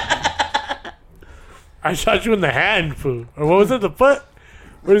 I shot you in the hand, fool. Or what was it? The foot?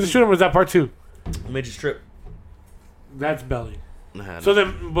 Where did you shoot him? Was that part 2? Made you strip. That's Belly. Nah, So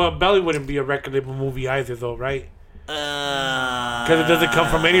then, but Belly wouldn't be a record label movie either, though, right? Because it doesn't come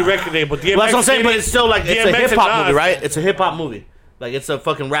from any record label. Well, that's what I'm saying, but it's still like it's a DMX and hip hop movie, Nas. right? It's a hip hop movie. Like it's a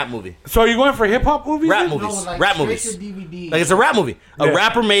fucking rap movie. So are you going for hip hop movies? Rap then? movies. No, like Rap straight movies. to DVD. Like it's a rap movie. A Yeah.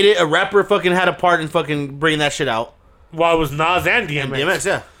 rapper made it. A rapper fucking had a part in fucking bringing that shit out. Well, it was Nas and DMX. DMX,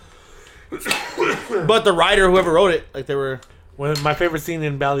 yeah. But the writer, whoever wrote it, like they were. My favorite scene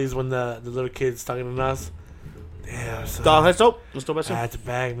in Belly is when the little kid's talking to Nas. Damn, son. Dog, that's dope. That's dope ass I scene. had to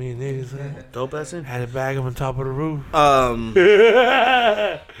bag me niggas. Man. Dope ass scene. Had to bag him on top of the roof.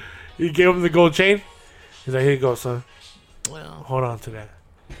 He gave him the gold chain. He's like, "Here you go, son. Well, Hold on to that."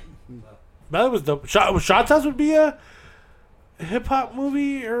 Belly was dope. Shot Toss would be a hip hop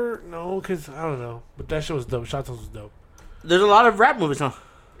movie or no? Because I don't know, but that shit was dope. Shot Toss was dope. There's a lot of rap movies, huh?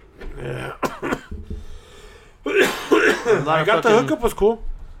 Yeah. I I got the hookup was cool.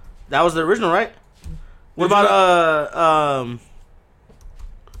 That was the original, right? What about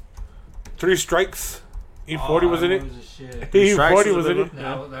Three Strikes. E40 was in it. That movie's a shit. E40 was in it.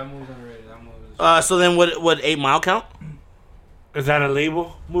 That movie's underrated. That movie. So then would 8 Mile count? Is that a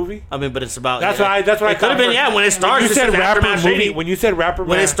label movie? I mean, but it's about. That's what I. That's what It I could have thought been. first. Yeah, when it starts, You it said says rapper Aftermath movie. Shady. When you said rapper,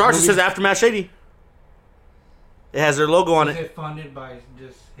 When it starts, it movie, says Aftermath Shady. It has their logo on Is it. it funded by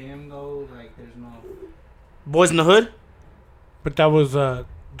just him though? Like, there's no. Boys in the Hood. But that was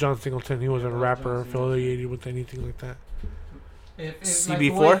John Singleton. He wasn't a John rapper Singleton. affiliated with anything like that. If CB4?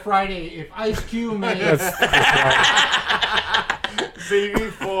 Like White Friday, if Ice Cube made That's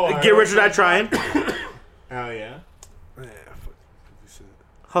CB4. Get Rich or Die Trying. Hell yeah.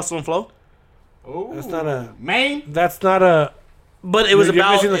 Hustle and Flow. Ooh. That's not a- main. That's not a. But it was You're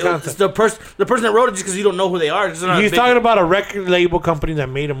about missing the it was concept. the person that wrote it just because you don't know who they are. It's not a He's big- talking about a record label company that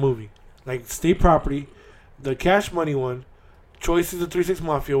made a movie, like State Property, the Cash Money one, Choices, the 3 6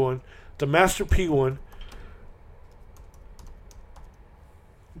 Mafia one, the Master P one.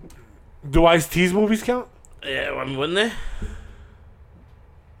 Do Ice-T's movies count? Yeah, I mean, wouldn't they?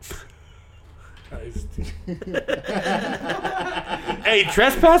 Hey,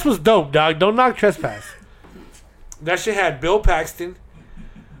 Trespass was dope, dog. Don't knock Trespass. That shit had Bill Paxton,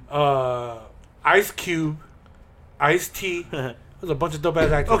 Ice Cube, Ice-T. There's a bunch of dope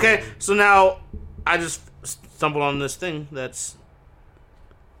ass actors. Okay, so now I just stumbled on this thing that's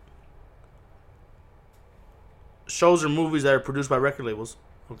shows or movies that are produced by record labels.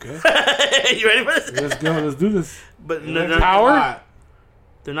 Okay. You ready for this? Let's go. Let's do this. But Power?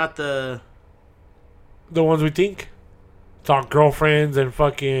 they're not the The ones we think. Talk girlfriends and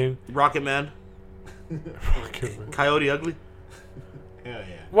fucking. Rocket Man, Coyote Ugly, Hell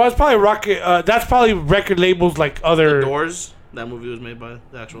yeah. Well, it's probably Rocket. That's probably record labels like other. The Doors. That movie was made by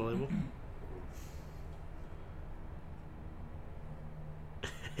the actual label.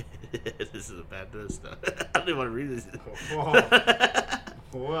 This is a bad list. I don't even want to read this.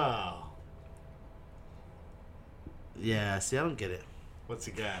 Wow. Yeah, see, I don't get it. What's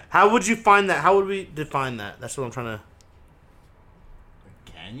he got? How would you find that? How would we define that? That's what I'm trying to.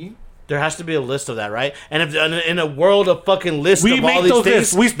 Can you? There has to be a list of that, right? And if in a world of fucking lists We of make all these those things,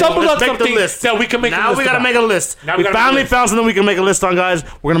 lists. We stumbled then on let's make the something list. that we can make a Now list we gotta about. make a list. Now we We gotta make a finally list. found something we can make a list on, guys.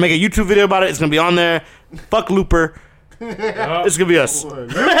 We're gonna make a YouTube video about it. It's gonna be on there. Fuck Looper. It's gonna be us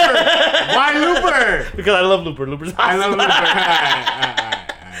Why Looper? because I love Looper. Looper's I awesome. love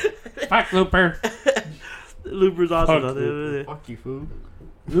Looper. Fuck Looper. Looper's awesome. Fuck Looper. Fuck you, fool.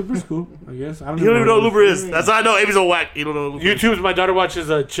 Looper's cool, I guess. I don't You don't even know what Looper is. That's all I know. Amy's a whack. You don't know what Looper YouTube's my daughter watches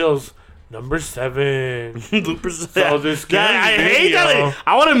Chills. Number 7. is. Looper's. So this scary I hate that video- lady.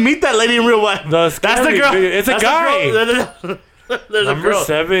 I want to meet that lady in real life. The That's the scary girl. video- it's a That's the guy. girl. There's Number a girl.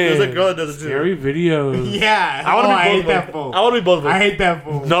 7. There's a girl that does it too. Scary videos. Yeah. I want to I be hate both that of them. fool. I want to be both of them. I hate that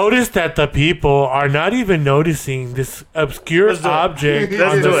fool. Notice that the people are not even noticing this obscure Let's do it. object Let's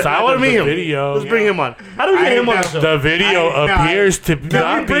on do the it. side I want of to meet the him. video. Let's bring him on. How do we I get him hate on the that show? The video I- no, appears to we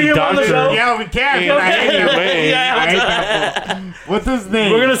not bring be him on the show? doctored. Yeah, we can. In I hate any him. way. Yeah, I hate that fool. What's his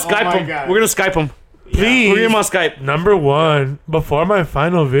name? We're gonna Oh Skype my him. God. We're gonna Skype him. Please. We're him on Skype. Number 1, before my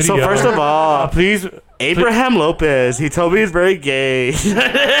final video. So first of all, please. Abraham Lopez. He told me he's very gay.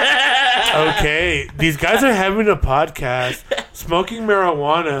 Okay, these guys are having a podcast, smoking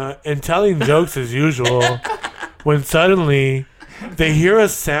marijuana and telling jokes as usual. When suddenly they hear a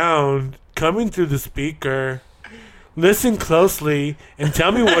sound coming through the speaker. Listen closely and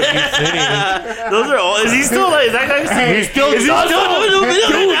tell me what you think. Those are all. Is he still like? Is that guy? He's still Is he still doing the video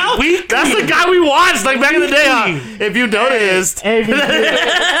right now? weekly. That's the guy we watched like back in the day. Huh? Weekly. If you noticed. Hey,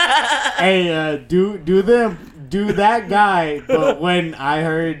 do that guy. But when I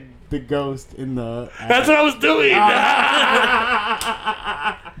heard the ghost in the. That's what I was doing.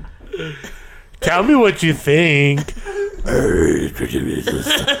 Tell me what you think.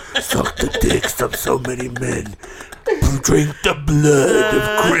 Suck the dicks of so many men who drink the blood of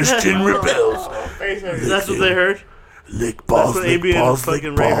Christian rebels. That's what they heard. Lick That's balls, what lick AB and balls, lick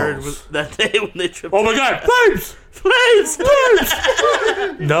fucking Ray heard balls. was that day when they tripped. Oh my God! Flames!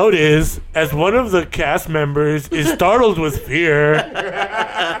 Flames! Notice, as one of the cast members is startled with fear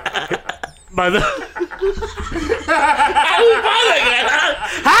by the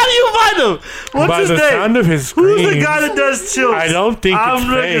How do you find him? What's by his the name? sound of his Who's the screams. guy that does chills? I don't think I'm it's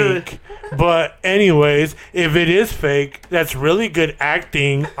looking. fake. But anyways, if it is fake, that's really good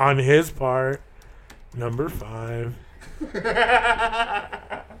acting on his part. Number 5.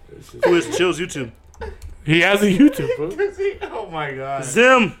 Who is Chill's YouTube? He has a YouTube, bro. Oh my god.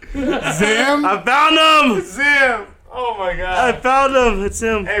 Zim. Zim? I found him. Zim! Oh my I god. found him. It's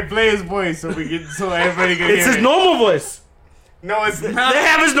him. Hey, play his voice so everybody can It's hear his it. normal voice. No, it's They not.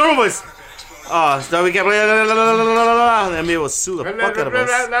 have his normal voice. Oh, so we can play. I mean, it will sue the fuck out of us.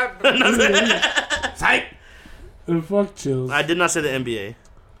 Psych. Fuck Chills. I did not say the NBA.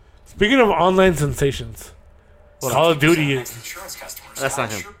 Speaking of online sensations, Call of Duty is. Insurance customers. That's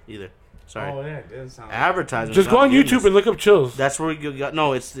not him either. Sorry. Oh, yeah, it does sound Advertising. Just go on YouTube and look up Chills. That's where you got.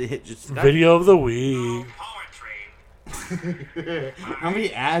 No, it's the hit. Just Video of the week. How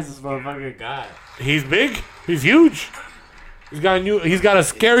many ads this motherfucker got? He's big. He's huge. He's got a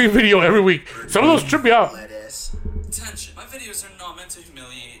scary video every week. Some of those trip me out. Lettuce. Attention, my videos are not meant to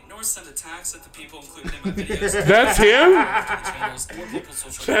humiliate nor send attacks at the people included in my videos. That's him? Channels or people's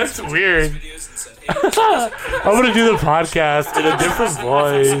social That's media weird. videos and said, hey, I'm gonna do the podcast in a different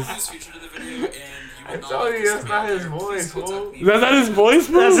voice. news featured in the video and you will not told you like that's not his voice, fool. That's not his voice,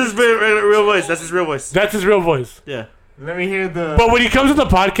 bro? That's his real voice. That's his real voice. That's his real voice. Yeah. Let me hear the. But when he comes to the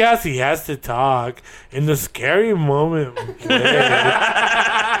podcast, he has to talk in the scary moment way.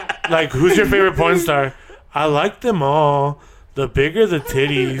 Like, who's your favorite porn star? I like them all. The bigger the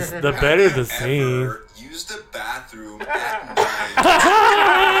titties, the better the scene. Ever use the bathroom at night.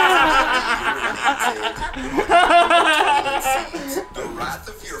 The wrath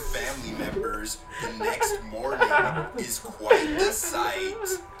of your family members the next morning is quite the sight.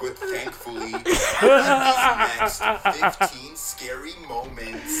 But thankfully, these next 15 scary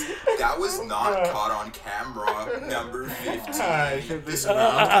moments, that was not caught on camera. Number 15. This girl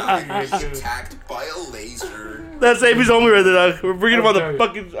got attacked by a laser. That's AB's homie right there, dog. We're bringing him on the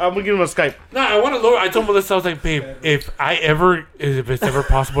fucking. I'm gonna give him a Skype. No, I want to lower. I told Melissa, I was like, babe, if it's ever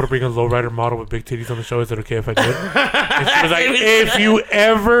possible to bring a lowrider model with big titties on the show, is it okay if I do it? And she was like, if you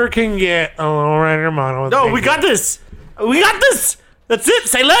ever can get a lowrider model with No, big we got this. We got this. That's it.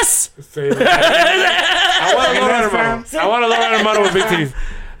 Say less. titties, I want a lowrider model. I want a lowrider model with big titties.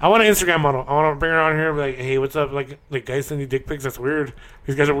 I want an Instagram model. I want to bring her on here and be like, hey, what's up? Like guys send you dick pics? That's weird.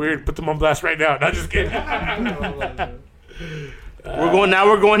 These guys are weird. Put them on blast right now. Not just kidding. We're going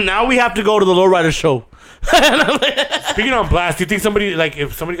now. We have to go to the lowrider show. Speaking on blast, do you think somebody, like,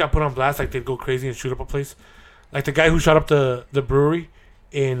 if somebody got put on blast, like, they'd go crazy and shoot up a place? Like the guy who shot up the brewery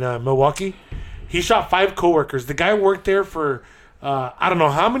in Milwaukee, he shot 5 coworkers. The guy worked there for I don't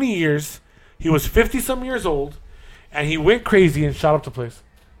know how many years. He was 50-some years old, and he went crazy and shot up the place.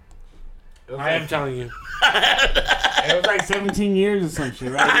 I am telling you. It was like 17 years or some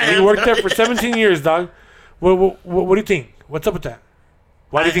shit, right? He worked there for 17 years, dog. What do you think? What's up with that?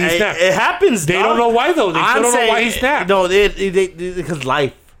 Why do you think he snapped? It happens. They dog. don't know why, though. They still don't know why he snapped. No, because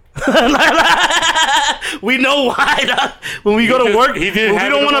life. We know why. Dog. When we go to work, he didn't when we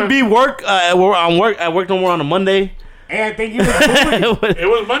have don't it want on- to be at work no more on a Monday. Hey, I think he was bullied. It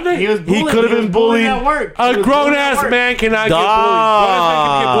was Monday. He was bullied. could have been bullied. at work. A grown-ass man cannot get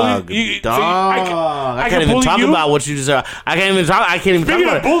Dog, bullied. You- dog. see, I can't can even bully talk you? about what you just said. I can't even talk Speaking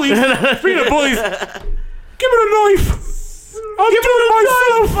about of it. bullies, give me the knife. I'll do it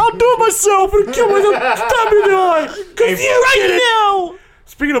myself. I'll do it myself. I'm gonna kill myself. Stab me in the eye. Cause you right now.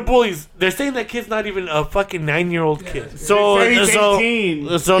 Speaking of bullies, they're saying that kid's not even a fucking 9-year-old kid. So They say he's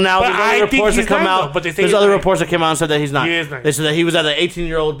 18. so now But there's I other think reports that he's come not, out. though, but they say There's he's other not. reports that came out and said that he's not. He is not. They said that he was at an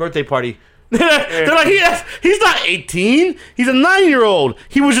 18-year-old birthday party. They're like, he's not 18. He's a 9-year-old.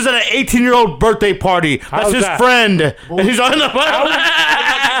 He was just at an 18-year-ld birthday party. That's How's his that? friend. And he's on the My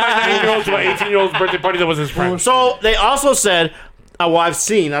 9-year-old to an 18-year-old's birthday party that was his friend. So they also said, well, I've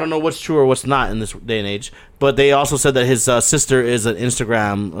seen, I don't know what's true or what's not in this day and age, but they also said that his sister is an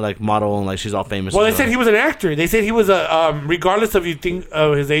Instagram like model and like she's all famous. Well, and they said stuff. he was an actor. They said he was a regardless of you think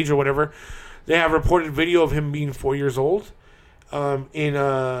of his age or whatever. They have reported video of him being 4 years old, in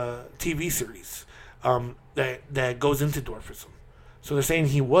a TV series that goes into dwarfism. So they're saying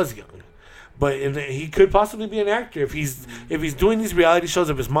he was young, but he could possibly be an actor if he's doing these reality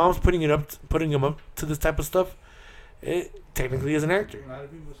shows. If his mom's putting him up to this type of stuff, it technically is an actor.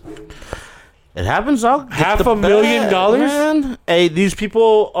 It happens, dog. $500,000? Man. Hey, these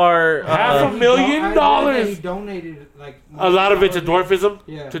people are $500,000. He donated like A lot of it to dwarfism,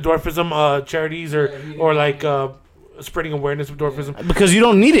 Yeah. to dwarfism charities Yeah, he or did. like spreading awareness of dwarfism. because you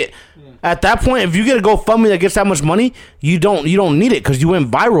don't need it. At that point, if you get a GoFundMe that gets that much money, you don't need it because you went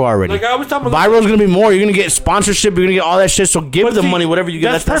viral already. Like I was talking about, Viral is gonna be more. You're gonna get sponsorship. You're gonna get all that shit. So give them money, whatever you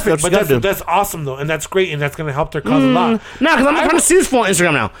get. That's perfect. But that's awesome though, and that's great, and that's gonna help their cause a lot. Nah, because I'm not trying to see his phone on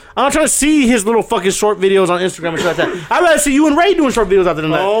Instagram now. I'm not trying to see his little fucking short videos on Instagram and shit like that. I'd rather see you and Ray doing short videos out there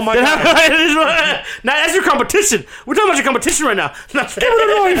than that. Oh my god! Now that's your competition. We're talking about your competition right now.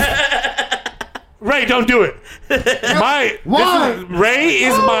 Ray, don't do it. Ray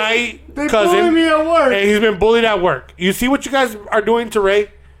is my cousin. Bullied me at work. And he's been bullied at work. You see what you guys are doing to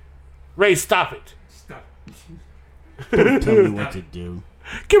Ray? Ray, stop it. Don't tell me what to do.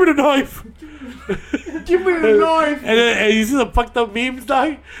 Give me the knife. Give me the knife. And you see the fucked up memes,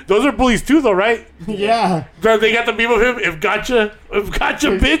 dog? Those are bullies too, though, right? Yeah. They got the meme of him. If gotcha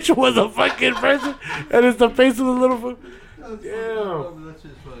bitch was a fucking person, and it's the face of the little. Damn. That's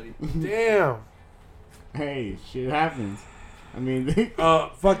just funny. Damn. Hey, shit happens. I mean,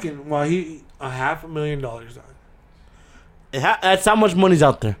 fucking. Well, he $500,000. Dog. That's how much money's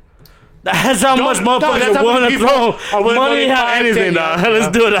out there. That's how much motherfuckers are willing to throw money at anything, dog.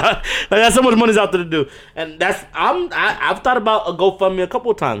 Let's do it, dog. Like, that's how much money's out there to do, and that's I've thought about a GoFundMe a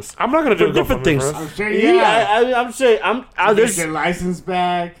couple of times. I'm not gonna do different GoFundMe, things. bro. I'm sure, I'm saying There's your license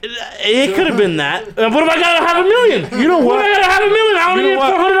back. It could have been that. What if I gotta have $1 million? You know what? What if I gotta have $1 million? I only need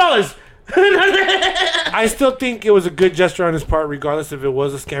 $400. I still think it was a good gesture on his part, regardless if it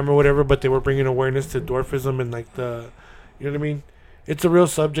was a scam or whatever. But they were bringing awareness to dwarfism and like you know what I mean. It's a real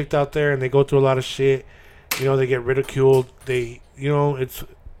subject out there, and they go through a lot of shit. You know, they get ridiculed. They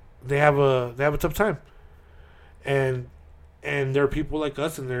have a tough time, and there are people like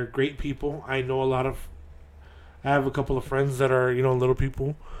us, and they're great people. I have a couple of friends that are little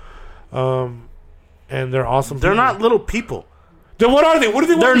people, and they're awesome. They're people. not little people. Then what are they? What do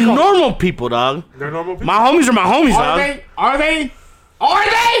they want They're to be called? normal people, dog. They're normal people. My homies are my homies, dog. Are they?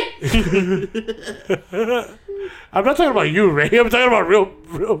 I'm not talking about you, Ray. I'm talking about real.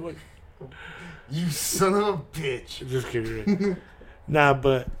 You son of a bitch. Just kidding, Ray. Nah,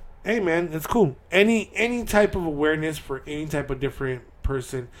 but hey, man, it's cool. Any type of awareness for any type of different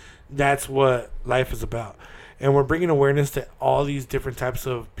person, that's what life is about. And we're bringing awareness to all these different types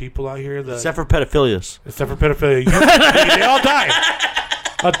of people out here. Except for pedophilia. They all die.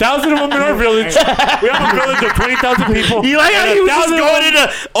 1,000 of them in our village. We have a village of 20,000 people. You like how you was just going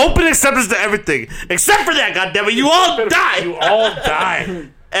into open acceptance to everything. Except for that, goddammit. You all die. You all die.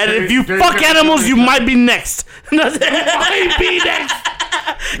 And if you fuck animals, you might be next. Because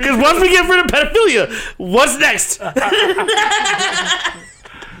once we get rid of pedophilia, what's next?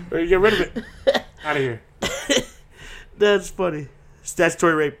 Get rid of it. Out of here. That's funny.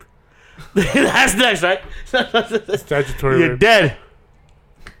 Statutory rape. That's next, right? Statutory You're rape. dead.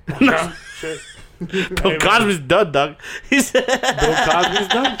 No. Shit. Bill Cosby's done, dog. He said, Bill Cosby's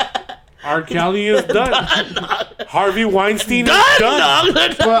done. R. Kelly is done. Harvey Weinstein is done. dog.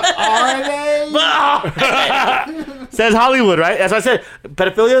 But are they? Says Hollywood, right? As I said,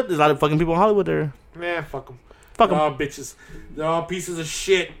 pedophilia. There's a lot of fucking people in Hollywood there. Nah, fuck them. Fuck They're them. all bitches. They're all pieces of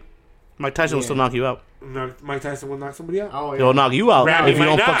shit. Mike Tyson will still knock you out. No, Mike Tyson will knock somebody out. Oh, He'll knock you out Ramy if you might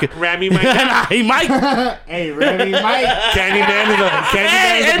don't not. fucking. Ramy might not. He might. Hey, Remy Mike. Candyman is a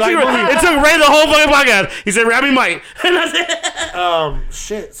Hey, black movie. it took Ray the whole fucking podcast. He said Ramy might. And that's it.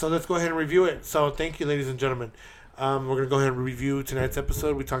 Shit. So let's go ahead and review it. So thank you, ladies and gentlemen. We're gonna go ahead and review tonight's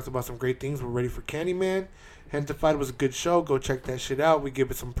episode. We talked about some great things. We're ready for Candyman. Hentified was a good show. Go check that shit out. We give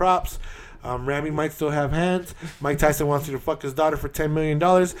it some props. Ramy might still have hands. Mike Tyson wants you to fuck his daughter for $10 million.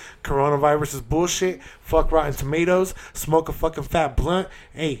 Coronavirus is bullshit. Fuck Rotten Tomatoes. Smoke a fucking fat blunt.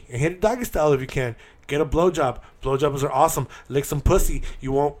 Hey, and hit it doggy style if you can. Get a blowjob. Blowjobs are awesome. Lick some pussy.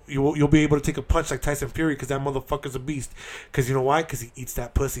 You'll be able to take a punch like Tyson Fury because that motherfucker's a beast. Because you know why? Because he eats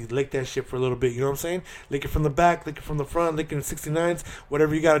that pussy. Lick that shit for a little bit. You know what I'm saying? Lick it from the back. Lick it from the front. Lick it in 69s.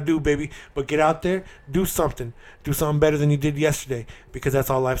 Whatever you got to do, baby. But get out there. Do something. Do something better than you did yesterday. Because that's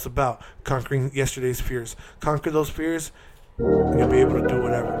all life's about. Conquering yesterday's fears. Conquer those fears. And you'll be able to do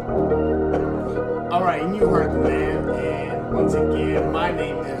whatever. All right, and you heard the man. And once again, my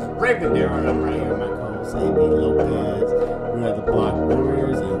name is Raven Darrow, and I'm right here with my co-host, AB Lopez. We are the Block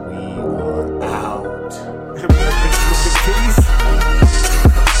Warriors, and we are